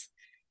lives?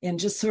 And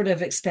just sort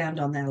of expand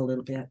on that a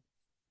little bit.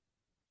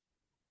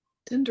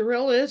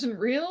 Cinderella isn't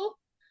real?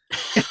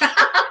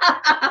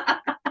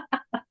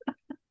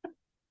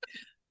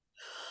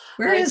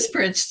 Where is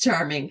Prince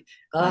Charming,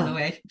 by the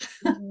way?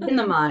 In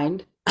the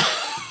mind.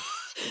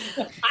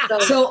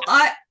 So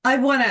I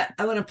want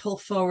to pull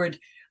forward,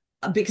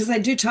 because I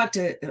do talk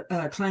to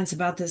clients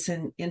about this,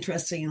 and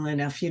interestingly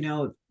enough,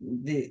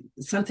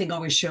 something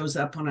always shows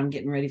up when I'm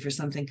getting ready for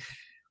something.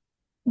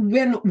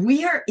 When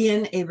we are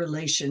in a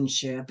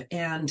relationship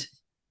and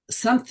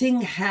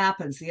something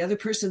happens, the other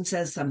person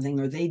says something,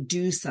 or they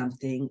do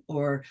something,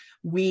 or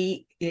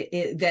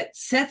that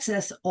sets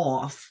us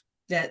off,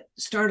 that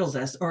startles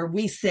us, or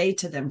we say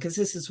to them, because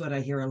this is what I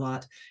hear a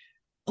lot,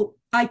 "Oh,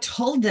 I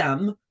told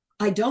them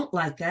I don't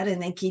like that,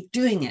 and they keep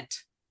doing it.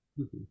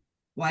 Mm-hmm.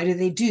 Why do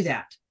they do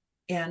that?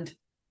 And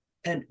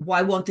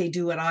why won't they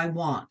do what I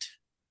want?"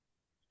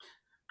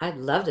 I'd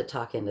love to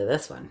talk into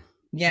this one.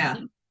 Yeah,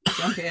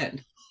 jump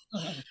in.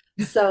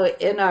 So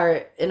in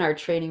our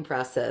training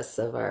process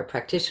of our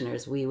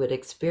practitioners, we would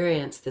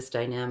experience this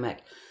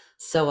dynamic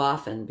so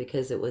often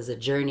because it was a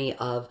journey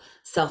of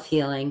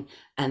self-healing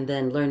and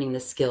then learning the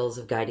skills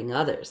of guiding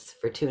others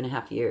for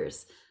 2.5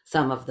 years.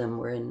 Some of them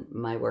were in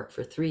my work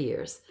for 3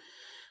 years.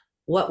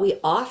 What we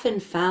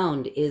often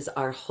found is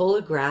our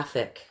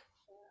holographic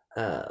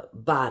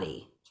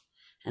body,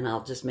 and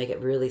I'll just make it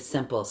really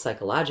simple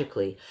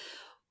psychologically,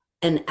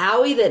 an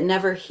owie that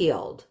never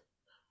healed,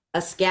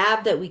 a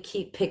scab that we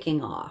keep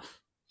picking off,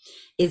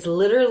 is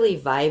literally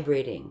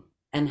vibrating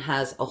and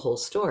has a whole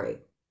story.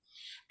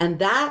 And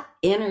that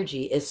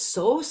energy is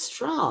so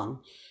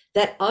strong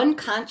that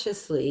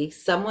unconsciously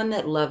someone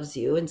that loves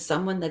you and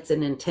someone that's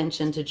an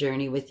intention to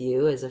journey with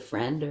you as a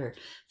friend or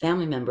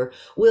family member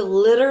will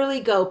literally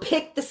go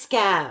pick the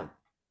scab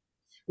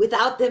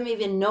without them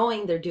even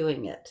knowing they're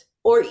doing it,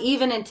 or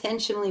even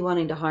intentionally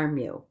wanting to harm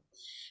you,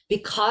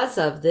 because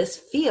of this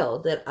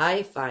field that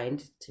I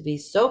find to be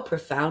so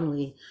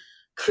profoundly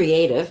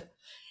creative,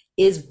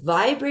 is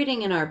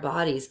vibrating in our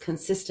bodies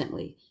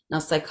consistently. Now,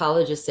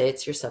 psychologists say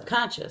it's your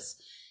subconscious.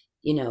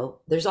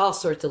 There's all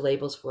sorts of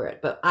labels for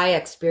it, but I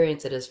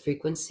experience it as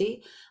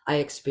frequency. I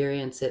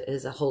experience it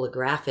as a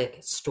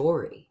holographic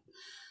story.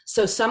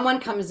 So someone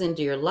comes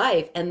into your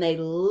life and they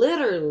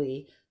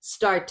literally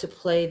start to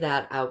play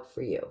that out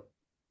for you.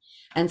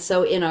 And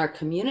so in our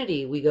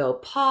community, we go,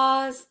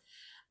 pause.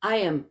 I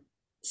am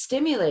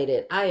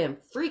stimulated, I am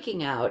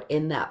freaking out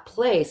in that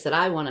place that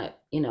I want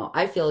to,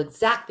 I feel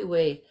exactly the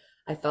way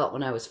I felt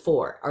when I was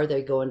 4. Are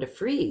they going to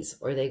freeze,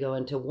 or are they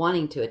going to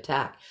wanting to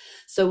attack?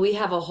 So we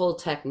have a whole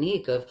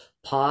technique of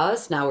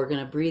pause. Now we're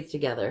going to breathe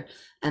together.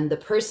 And the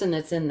person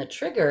that's in the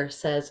trigger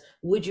says,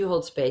 would you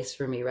hold space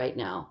for me right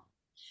now?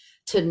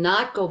 To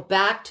not go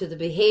back to the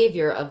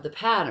behavior of the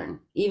pattern,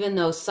 even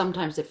though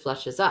sometimes it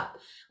flushes up.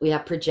 We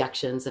have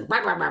projections and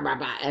blah, blah, blah, blah,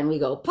 blah, and we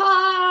go,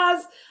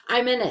 pause,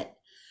 I'm in it.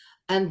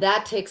 And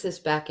that takes us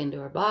back into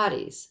our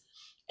bodies.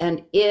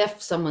 And if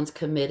someone's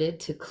committed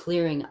to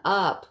clearing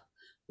up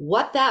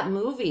what that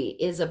movie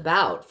is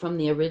about from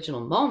the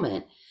original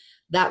moment,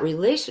 that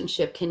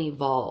relationship can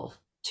evolve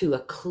to a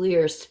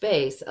clear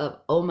space of,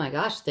 oh my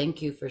gosh,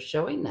 thank you for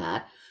showing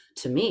that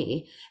to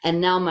me. And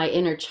now my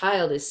inner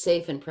child is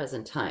safe in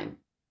present time.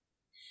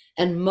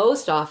 And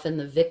most often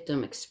the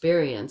victim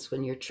experience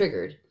when you're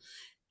triggered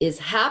is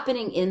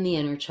happening in the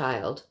inner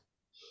child,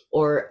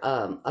 or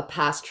a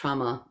past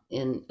trauma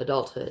in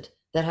adulthood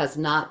that has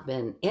not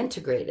been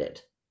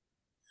integrated.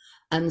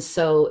 And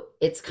so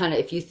it's kind of,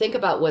 if you think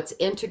about what's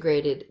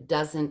integrated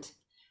doesn't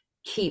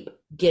keep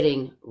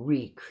getting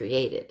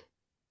recreated.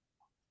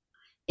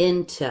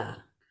 Graded.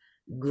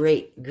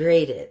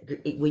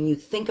 When you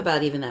think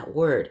about even that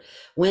word,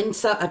 when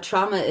a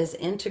trauma is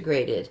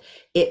integrated,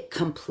 it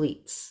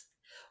completes.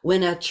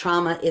 When a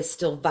trauma is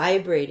still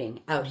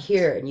vibrating out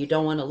here and you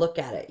don't want to look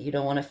at it, you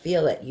don't want to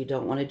feel it, you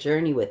don't want to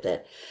journey with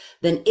it,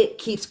 then it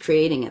keeps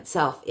creating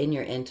itself in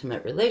your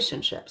intimate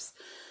relationships.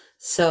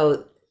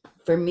 So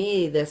for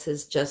me, this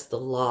is just the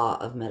law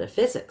of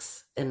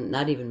metaphysics, and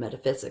not even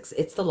metaphysics.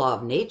 It's the law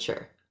of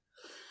nature.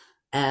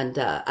 And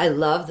I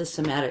love the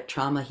somatic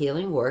trauma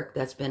healing work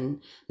that's been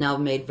now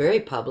made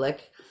very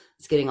public.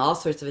 It's getting all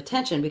sorts of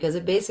attention because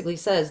it basically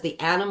says the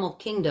animal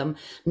kingdom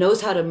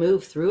knows how to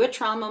move through a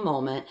trauma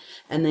moment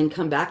and then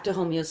come back to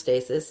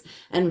homeostasis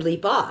and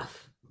leap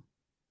off.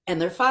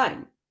 And they're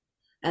fine.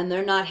 And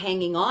they're not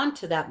hanging on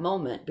to that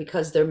moment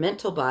because their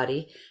mental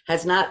body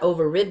has not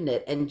overridden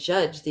it and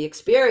judged the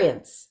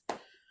experience.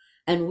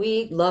 And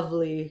we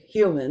lovely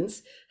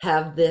humans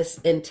have this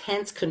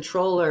intense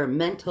controller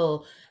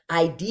mental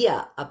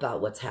idea about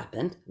what's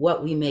happened,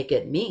 what we make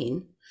it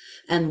mean.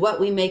 And what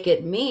we make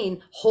it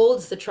mean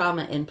holds the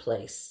trauma in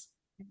place.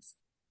 Yes.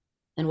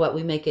 And what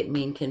we make it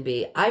mean can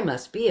be, I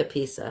must be a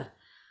piece of,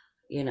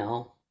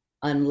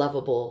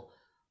 unlovable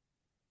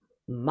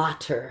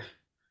mater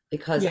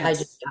because yes. I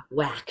just got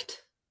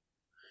whacked.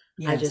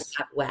 Yes. I just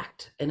got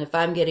whacked. And if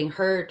I'm getting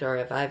hurt or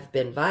if I've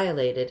been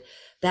violated,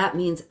 that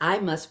means I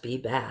must be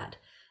bad.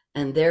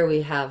 And there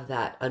we have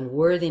that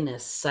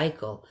unworthiness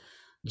cycle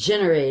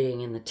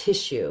generating in the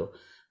tissue,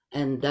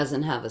 and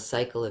doesn't have a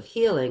cycle of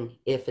healing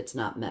if it's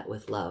not met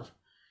with love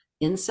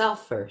in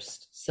self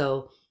first.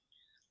 So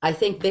I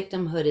think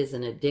victimhood is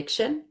an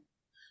addiction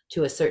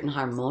to a certain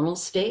hormonal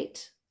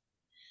state.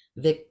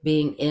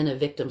 Being in a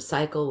victim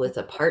cycle with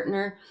a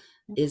partner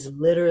is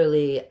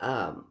literally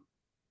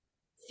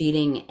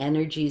feeding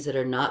energies that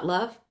are not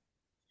love.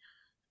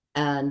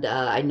 And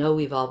I know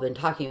we've all been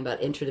talking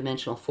about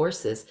interdimensional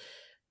forces.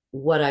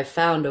 What I've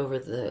found over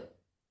the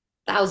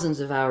thousands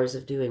of hours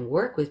of doing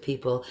work with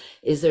people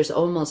is there's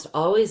almost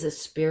always a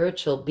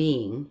spiritual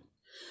being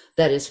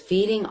that is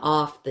feeding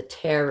off the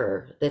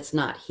terror that's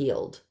not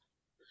healed,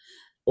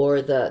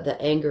 or the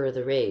anger or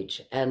the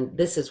rage. And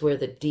this is where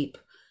the deep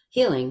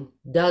healing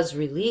does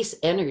release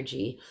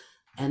energy,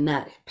 and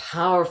that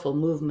powerful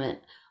movement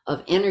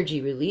of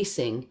energy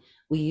releasing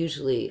we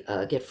usually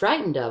get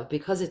frightened of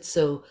because it's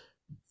so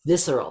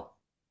visceral.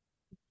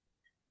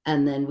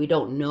 And then we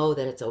don't know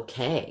that it's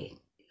okay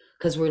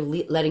because we're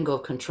letting go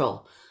of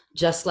control.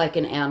 Just like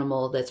an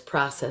animal that's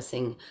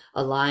processing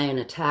a lion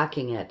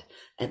attacking it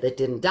and that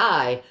didn't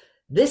die,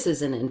 this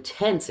is an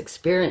intense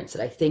experience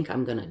that I think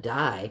I'm going to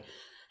die.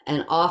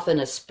 And often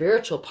a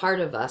spiritual part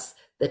of us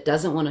that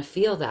doesn't want to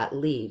feel that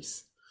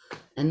leaves.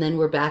 And then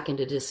we're back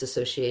into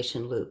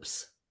disassociation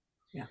loops.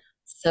 Yeah.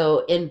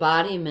 So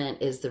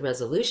embodiment is the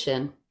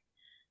resolution,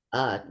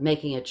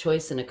 making a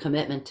choice and a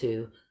commitment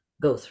to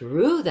go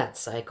through that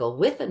cycle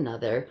with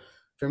another.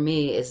 For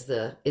me, is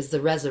the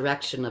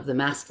resurrection of the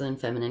masculine,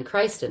 feminine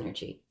Christ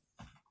energy.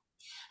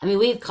 I mean,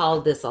 we've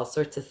called this all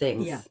sorts of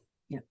things. Yeah.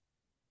 Yeah.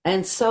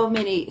 And so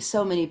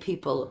many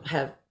people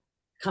have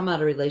come out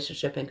of a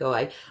relationship and go,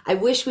 I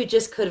wish we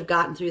just could have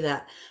gotten through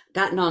that,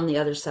 gotten on the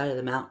other side of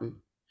the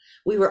mountain.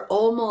 We were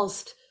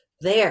almost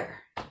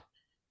there.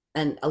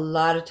 And a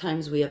lot of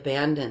times we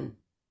abandon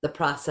the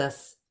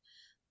process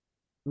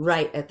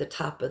right at the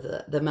top of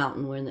the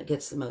mountain when it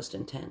gets the most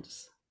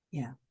intense.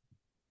 Yeah.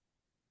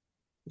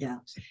 Yeah.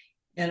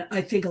 And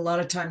I think a lot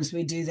of times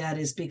we do that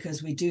is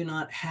because we do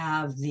not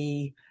have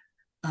the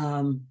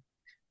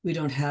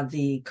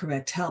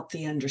correct help,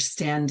 the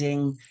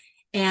understanding,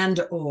 and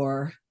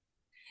or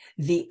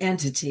the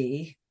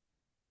entity.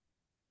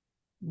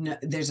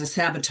 There's a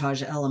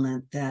sabotage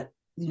element that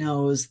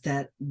knows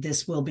that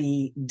this will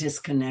be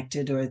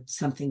disconnected or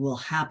something will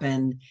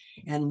happen,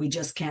 and we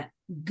just can't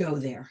go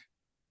there.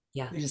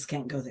 Yeah. We just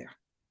can't go there.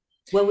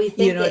 Well, we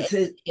think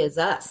it is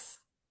us.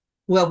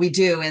 Well, we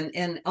do.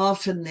 And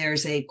often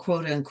there's a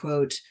quote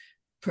unquote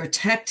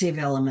protective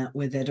element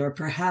with it, or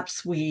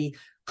perhaps we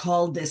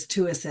called this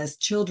to us as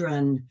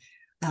children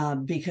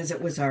because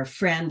it was our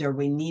friend, or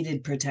we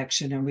needed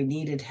protection, or we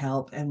needed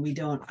help, and we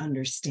don't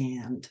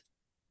understand.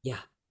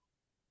 Yeah.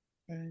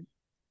 Right.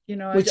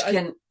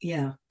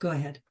 Yeah, go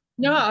ahead.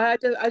 No,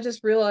 I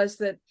just realized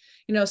that,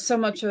 so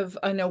much of,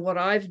 I know what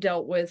I've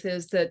dealt with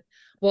is that,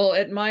 well,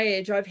 at my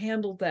age, I've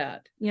handled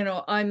that.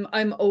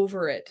 I'm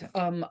over it.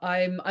 I'm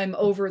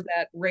over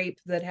that rape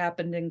that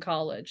happened in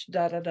college,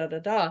 da, da, da, da,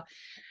 da.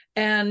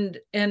 And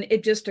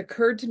it just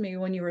occurred to me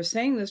when you were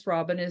saying this,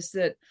 Robin, is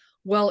that,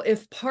 well,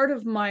 if part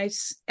of my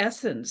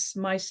essence,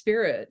 my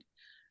spirit,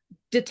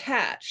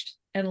 detached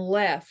and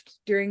left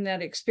during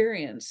that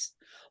experience,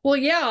 well,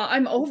 yeah,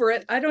 I'm over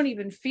it. I don't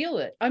even feel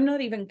it. I'm not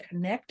even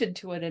connected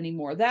to it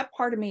anymore. That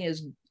part of me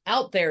is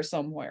out there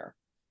somewhere,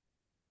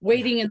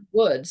 waiting in the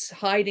woods,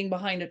 hiding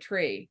behind a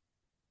tree.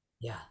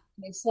 Yeah.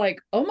 It's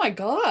like, oh my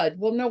God,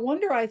 well, no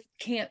wonder I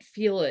can't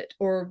feel it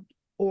or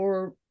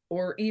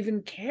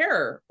even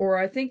care. Or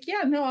I think,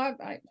 yeah, no,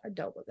 I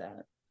dealt with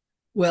that.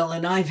 Well,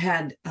 and I've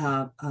had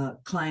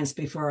clients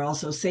before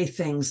also say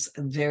things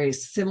very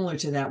similar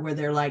to that, where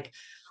they're like,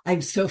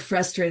 I'm so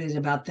frustrated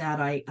about that.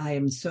 I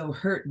am so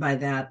hurt by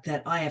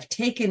that I have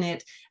taken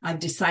it. I've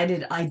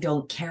decided I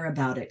don't care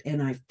about it,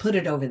 and I've put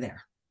it over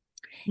there.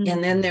 Mm-hmm.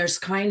 And then there's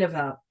kind of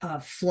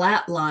a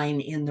flat line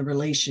in the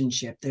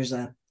relationship. There's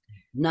a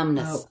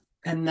numbness.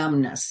 A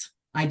numbness.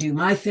 I do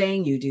my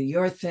thing, you do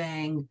your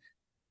thing.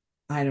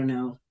 I don't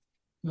know,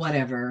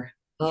 whatever.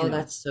 Oh,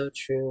 that's so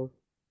true.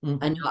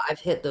 Mm-hmm. I know I've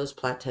hit those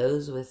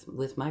plateaus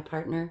with my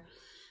partner,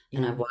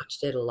 and I've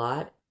watched it a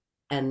lot,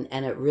 and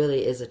it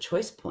really is a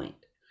choice point.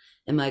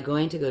 Am I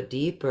going to go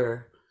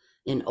deeper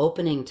in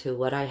opening to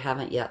what I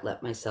haven't yet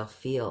let myself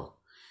feel?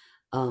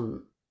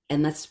 And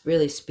that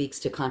really speaks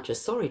to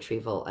conscious soul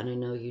retrieval. And I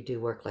know you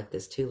do work like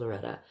this too,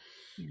 Loretta.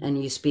 Mm-hmm.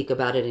 And you speak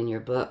about it in your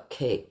book,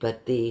 Kate.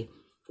 But the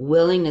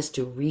willingness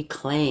to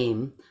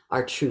reclaim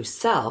our true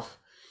self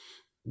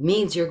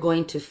means you're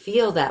going to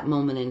feel that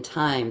moment in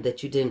time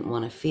that you didn't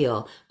want to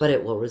feel, but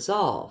it will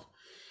resolve.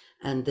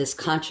 And this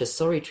conscious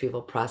soul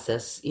retrieval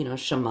process,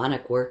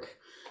 shamanic work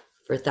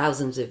for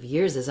thousands of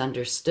years is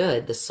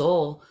understood. The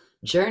soul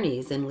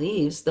journeys and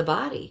leaves the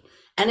body,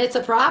 and it's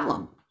a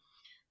problem.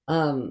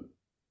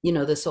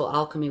 The soul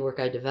alchemy work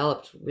I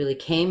developed really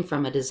came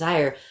from a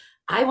desire.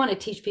 I want to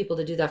teach people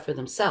to do that for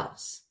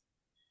themselves.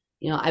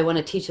 I want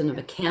to teach them the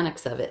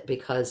mechanics of it,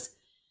 because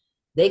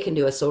they can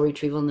do a soul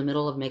retrieval in the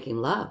middle of making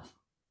love.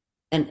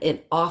 And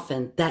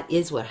often that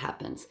is what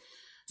happens.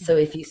 So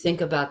if you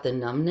think about the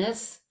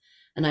numbness,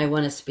 and I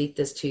want to speak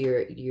this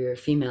to your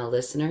female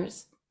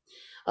listeners,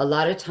 a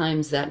lot of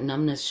times that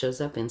numbness shows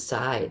up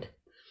inside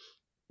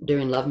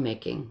during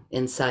lovemaking,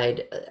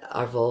 inside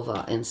our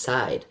vulva,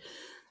 inside.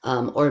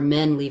 Or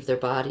men leave their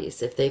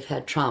bodies if they've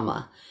had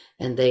trauma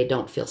and they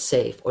don't feel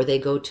safe, or they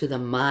go to the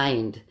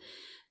mind,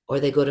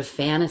 or they go to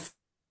fantasy.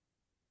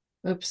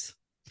 Oops.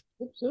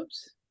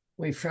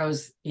 We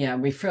froze. Yeah,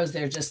 we froze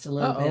there just a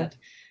little bit.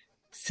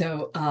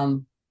 So,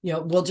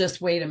 we'll just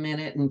wait a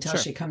minute until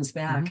she comes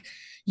back.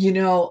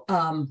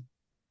 Mm-hmm.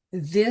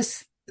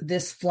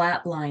 This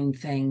flatline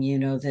thing,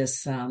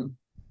 this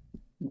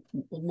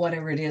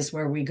whatever it is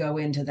where we go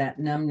into that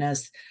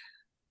numbness,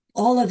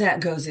 all of that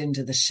goes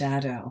into the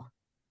shadow.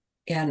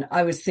 And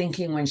I was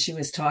thinking when she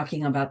was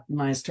talking about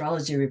my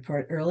astrology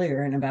report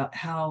earlier, and about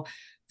how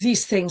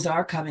these things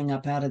are coming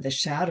up out of the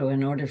shadow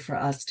in order for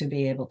us to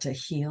be able to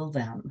heal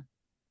them.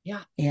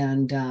 Yeah.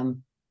 And,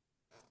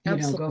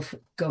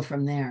 go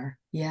from there.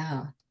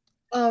 Yeah.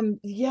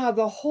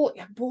 The whole,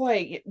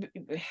 boy,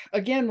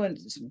 again, when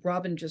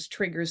Robin just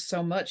triggers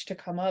so much to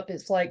come up,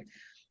 it's like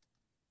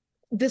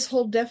this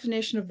whole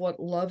definition of what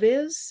love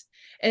is.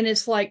 And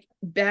it's like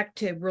back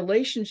to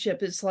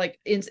relationship. It's like,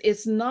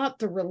 it's not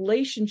the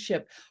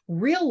relationship.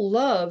 Real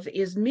love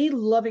is me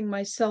loving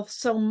myself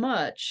so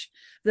much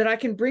that I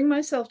can bring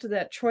myself to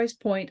that choice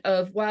point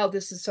of, wow,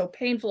 this is so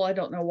painful. I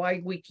don't know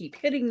why we keep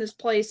hitting this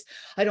place.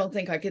 I don't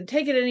think I can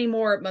take it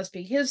anymore. It must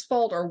be his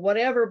fault or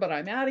whatever, but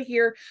I'm out of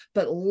here.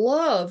 But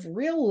love,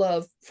 real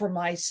love for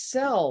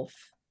myself,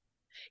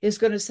 is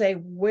going to say,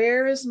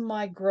 where is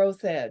my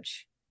growth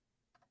edge?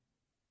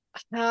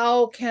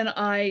 How can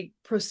I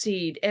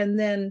proceed? And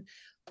then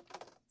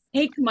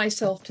take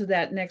myself to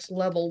that next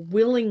level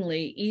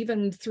willingly,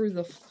 even through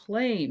the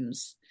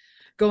flames,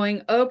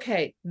 going,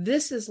 okay,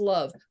 this is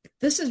love.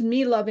 This is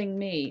me loving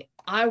me.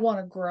 I want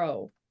to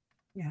grow.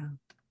 Yeah.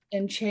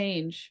 And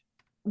change.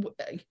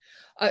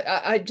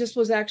 I just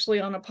was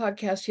actually on a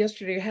podcast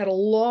yesterday, had a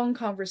long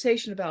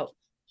conversation about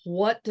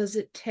what does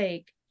it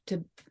take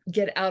to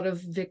get out of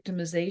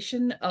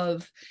victimization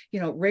of,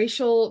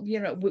 racial,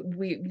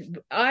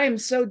 I am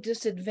so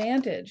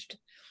disadvantaged.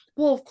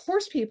 Well, of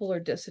course people are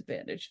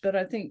disadvantaged, but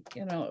I think,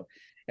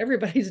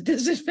 everybody's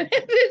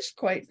disadvantaged,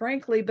 quite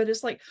frankly. But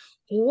it's like,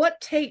 what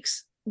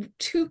takes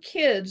two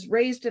kids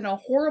raised in a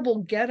horrible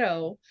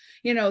ghetto,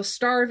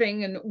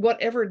 starving and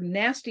whatever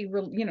nasty,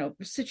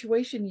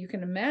 situation you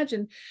can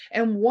imagine.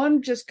 And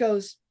one just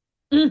goes,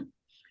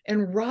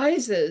 and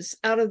rises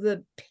out of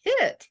the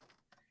pit,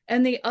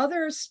 and the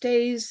other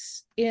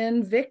stays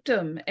in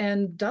victim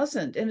and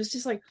doesn't. And it's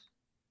just like,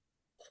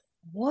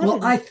 what?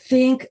 Well, I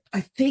think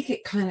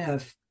it kind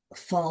of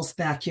falls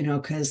back,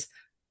 because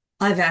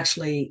I've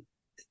actually,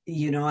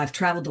 I've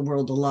traveled the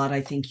world a lot.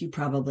 I think you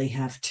probably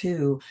have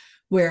too,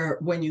 where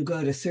when you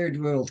go to third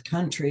world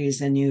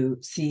countries and you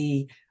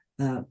see,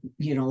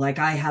 like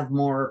I have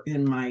more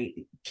in my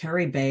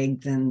carry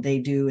bag than they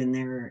do in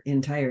their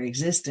entire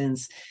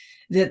existence,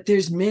 that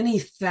there's many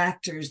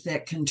factors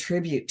that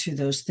contribute to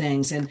those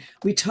things. And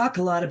we talk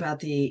a lot about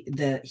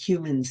the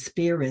human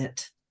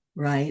spirit,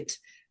 right?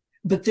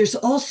 But there's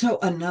also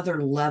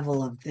another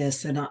level of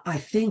this. And I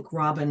think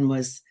Robin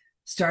was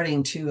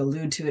starting to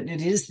allude to it. And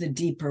it is the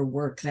deeper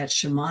work, that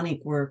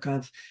shamanic work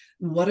of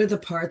what are the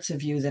parts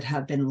of you that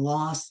have been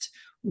lost?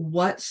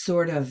 What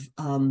sort of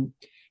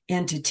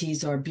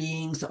entities or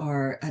beings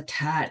are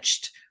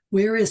attached?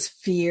 Where is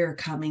fear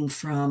coming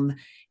from?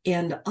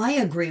 And I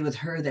agree with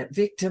her that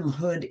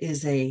victimhood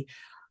is an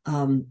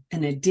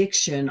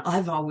addiction.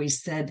 I've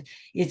always said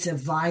it's a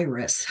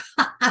virus,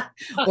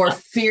 or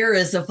fear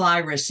is a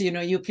virus.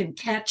 You can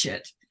catch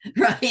it,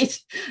 right?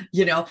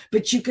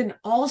 But you can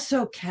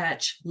also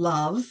catch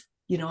love.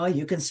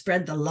 You can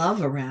spread the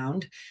love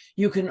around.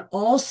 You can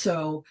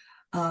also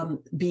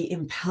be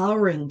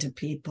empowering to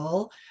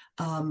people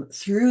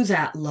through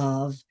that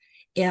love.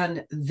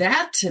 And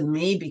that to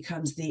me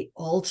becomes the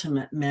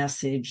ultimate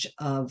message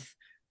of,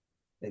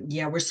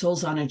 we're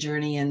souls on a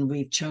journey, and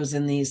we've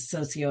chosen these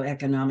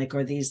socioeconomic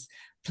or these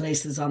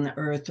places on the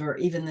earth, or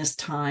even this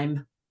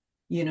time,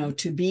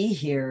 to be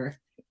here.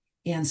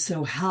 And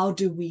so how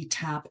do we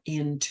tap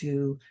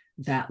into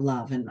that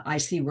love? And I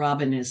see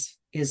Robin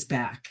is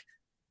back.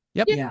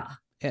 Yep. Yeah.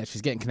 Yeah,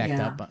 she's getting connected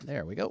up.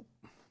 There we go.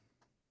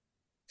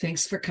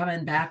 Thanks for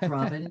coming back,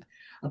 Robin.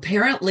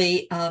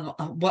 Apparently,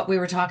 what we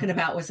were talking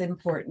about was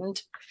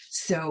important.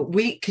 So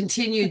we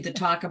continued the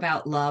talk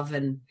about love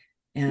and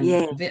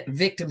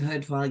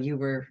victimhood while you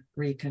were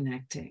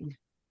reconnecting.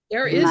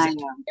 There is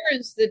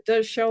experience that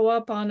does show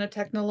up on a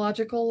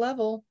technological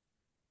level.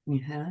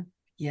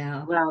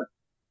 Yeah. Well,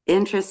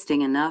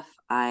 interesting enough,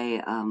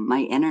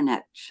 my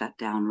internet shut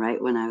down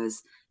right when I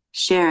was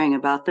sharing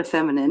about the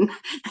feminine.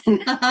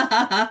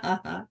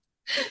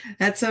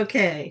 That's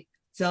okay.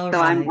 It's all so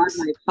right. I'm on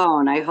my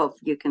phone. I hope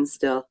you can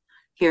still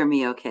hear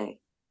me okay.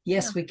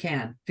 Yes, we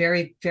can.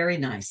 Very, very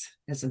nice,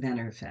 as a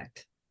matter of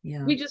fact.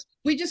 Yeah.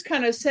 We just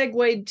kind of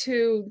segued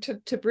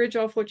to bridge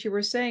off what you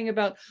were saying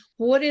about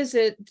what is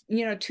it,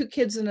 two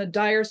kids in a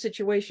dire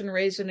situation,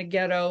 raised in a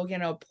ghetto,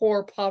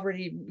 poor,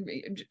 poverty,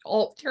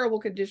 all terrible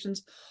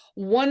conditions.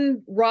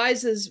 One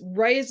raises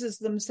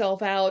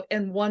themselves out,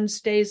 and one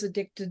stays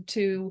addicted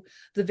to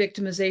the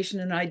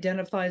victimization and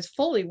identifies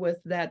fully with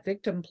that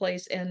victim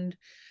place. And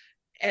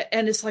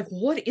it's like,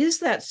 what is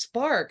that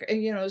spark?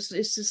 And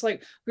it's just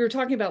like we were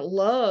talking about,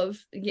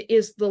 love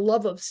is the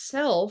love of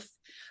self,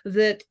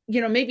 that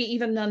maybe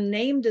even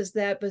unnamed as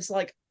that, but it's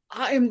like,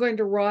 I am going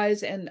to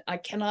rise and I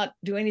cannot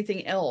do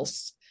anything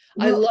else.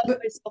 I love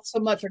myself so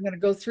much, I'm going to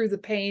go through the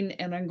pain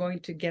and I'm going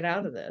to get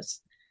out of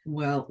this.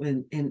 Well,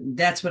 and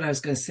that's what I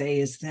was going to say,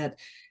 is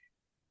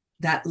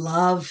that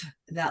love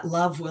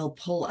will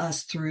pull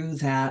us through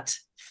that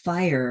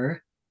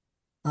fire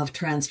of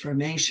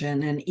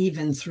transformation, and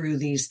even through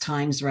these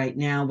times right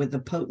now, with the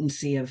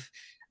potency of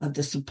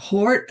the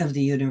support of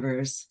the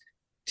universe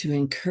to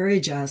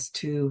encourage us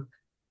to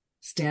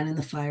stand in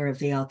the fire of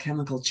the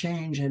alchemical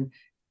change and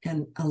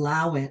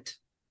allow it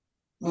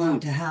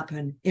to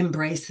happen,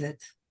 embrace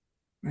it,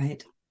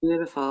 right?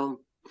 Beautiful.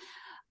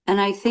 And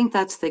I think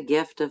that's the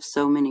gift of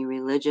so many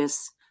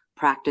religious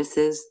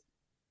practices,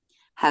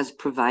 has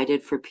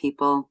provided for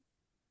people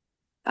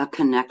a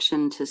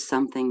connection to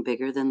something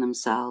bigger than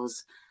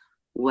themselves,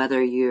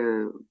 whether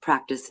your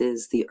practice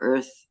is the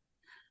earth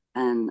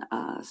and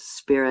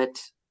spirit,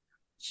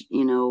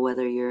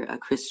 whether you're a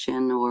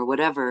Christian or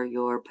whatever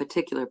your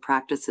particular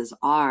practices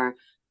are,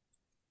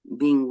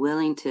 being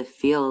willing to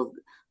feel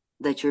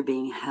that you're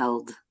being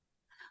held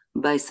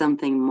by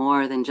something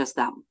more than just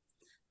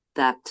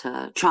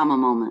that trauma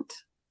moment.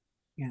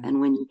 Yeah.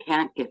 And when you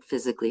can't get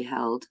physically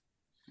held,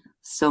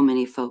 so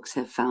many folks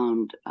have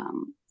found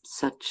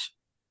such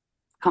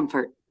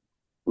comfort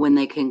when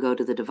they can go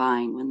to the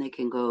divine, when they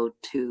can go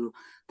to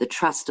the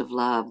trust of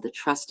love, the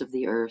trust of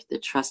the earth, the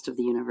trust of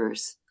the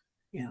universe.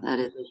 Yeah. That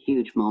is a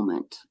huge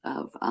moment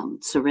of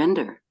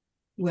surrender.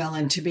 Well,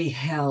 and to be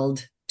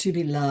held, to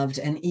be loved,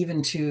 and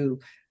even to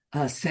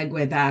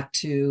segue back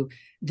to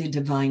the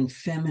divine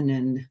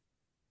feminine.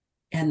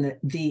 And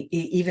the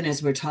even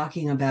as we're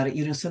talking about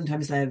it,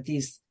 sometimes I have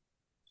these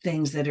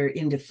things that are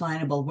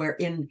indefinable, where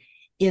in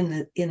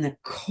the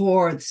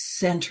core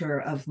center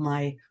of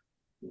my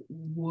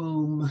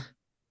womb,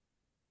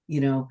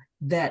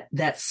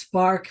 that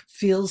spark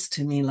feels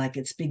to me like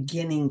it's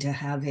beginning to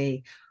have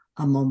a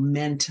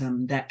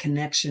momentum, that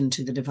connection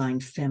to the divine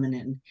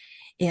feminine,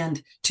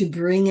 and to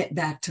bring it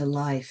back to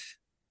life.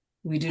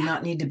 We do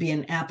not need to be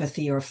in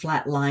apathy or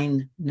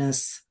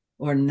flatlineness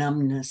or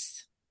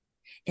numbness.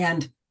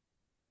 And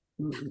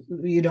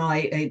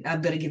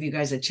I'm going to give you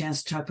guys a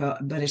chance to talk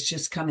about, but it's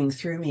just coming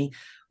through me.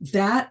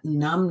 That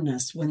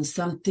numbness, when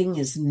something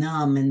is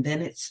numb and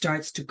then it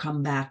starts to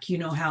come back, you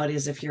know how it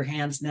is if your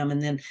hand's numb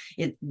and then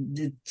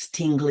it's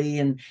tingly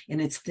and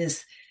it's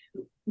this.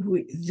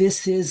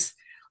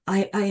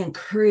 I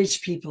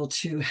encourage people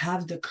to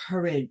have the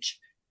courage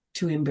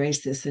to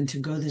embrace this and to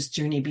go this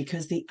journey,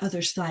 because the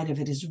other side of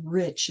it is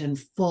rich and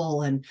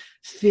full and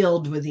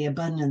filled with the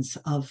abundance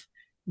of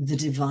the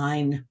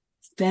divine,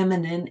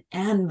 feminine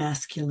and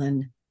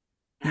masculine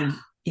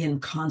in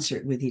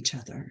concert with each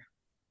other.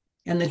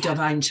 And the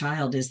divine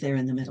child is there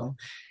in the middle.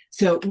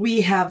 So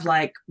we have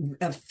like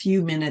a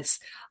few minutes.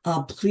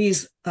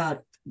 Please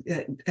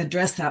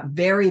address that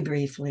very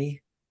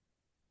briefly,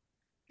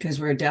 because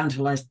we're down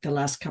to the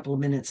last couple of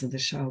minutes of the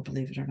show,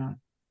 believe it or not.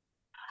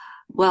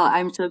 Well,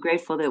 I'm so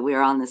grateful that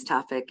we're on this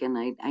topic,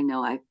 and I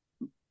know I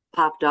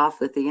popped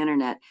off with the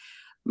internet.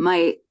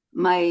 My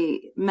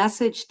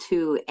message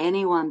to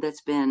anyone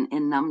that's been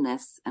in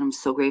numbness, and I'm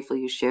so grateful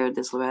you shared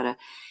this, Loretta.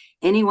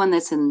 Anyone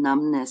that's in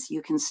numbness,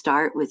 you can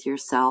start with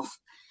yourself.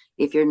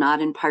 If you're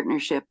not in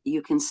partnership,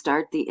 you can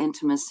start the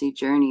intimacy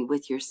journey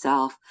with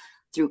yourself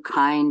through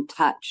kind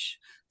touch,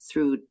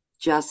 through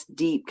just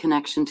deep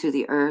connection to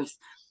the earth,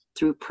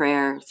 through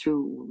prayer,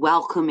 through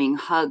welcoming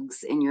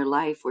hugs in your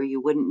life where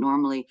you wouldn't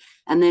normally,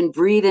 and then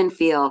breathe and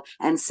feel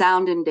and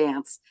sound and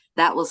dance.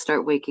 That will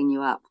start waking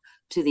you up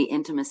to the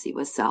intimacy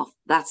with self.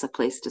 That's a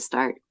place to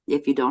start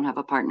if you don't have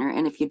a partner.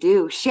 And if you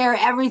do, share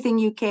everything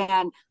you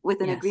can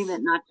with an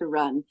agreement not to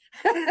run.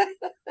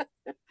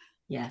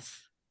 Yes.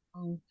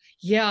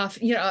 Yeah.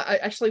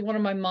 Actually, one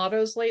of my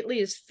mottos lately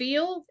is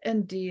feel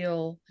and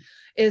deal.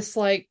 It's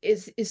like,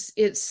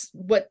 it's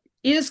what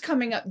is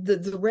coming up,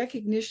 the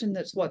recognition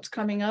that's what's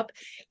coming up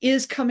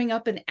is coming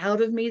up and out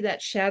of me, that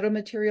shadow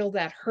material,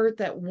 that hurt,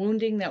 that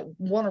wounding, that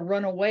want to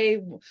run away,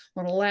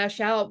 want to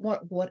lash out,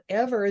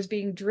 whatever is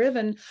being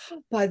driven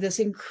by this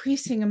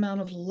increasing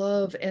amount of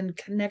love and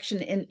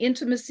connection and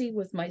intimacy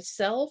with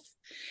myself,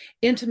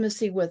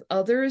 intimacy with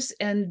others.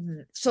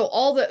 And so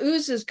all the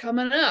ooze is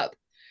coming up,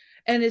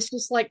 and it's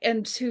just like,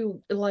 and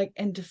to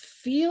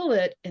feel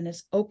it, and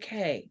it's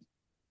okay.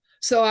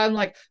 So I'm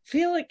like,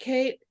 feel it,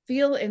 Kate,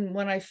 feel. And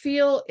when I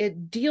feel,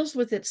 it deals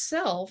with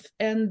itself.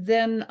 And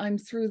then I'm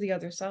through the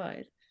other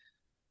side.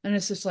 And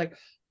it's just like,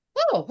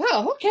 oh,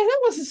 wow, okay, that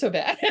wasn't so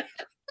bad.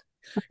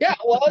 Yeah,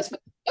 well, it's okay.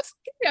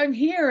 I'm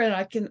here and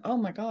I can, oh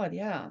my God,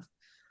 yeah.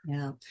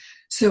 Yeah.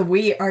 So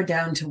we are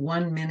down to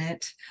 1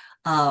 minute.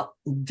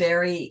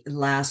 Very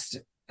last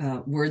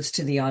words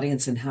to the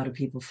audience, and how do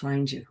people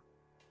find you?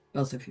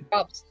 Both of you.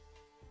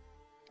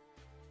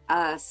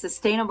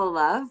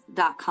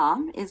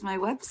 Sustainablelove.com is my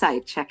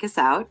website. Check us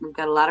out. We've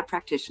got a lot of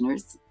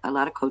practitioners, a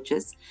lot of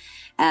coaches.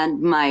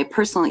 And my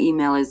personal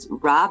email is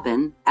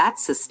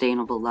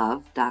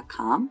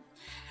robin@sustainablelove.com.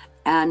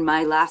 And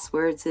my last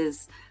words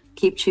is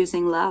keep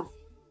choosing love,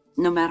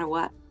 no matter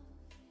what.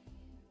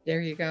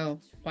 There you go.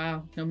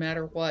 Wow. No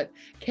matter what.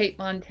 Kate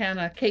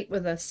Montana, Kate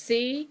with a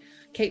C,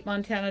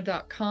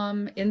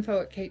 katemontana.com,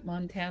 info@Kate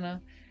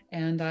Montana.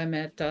 And I'm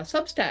at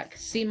Substack,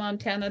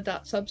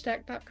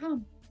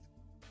 cmontana.substack.com.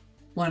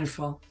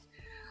 Wonderful.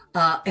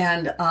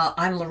 And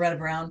I'm Loretta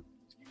Brown.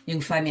 You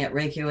can find me at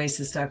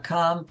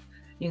ReikiOasis.com.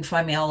 You can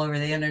find me all over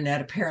the internet.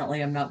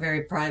 Apparently, I'm not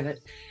very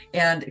private,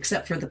 and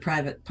except for the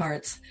private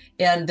parts.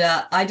 And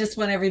I just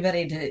want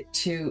everybody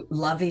to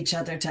love each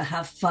other, to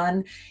have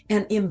fun,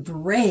 and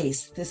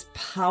embrace this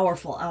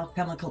powerful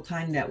alchemical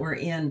time that we're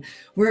in.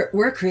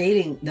 We're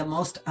creating the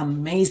most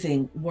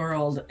amazing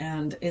world,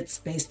 and it's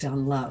based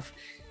on love.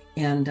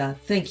 And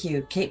thank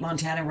you, Kate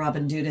Montana,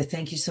 Robin Duda.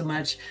 Thank you so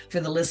much. For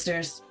the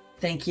listeners,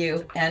 thank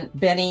you. And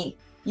Benny,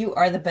 you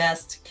are the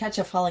best. Catch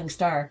a falling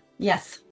star. Yes.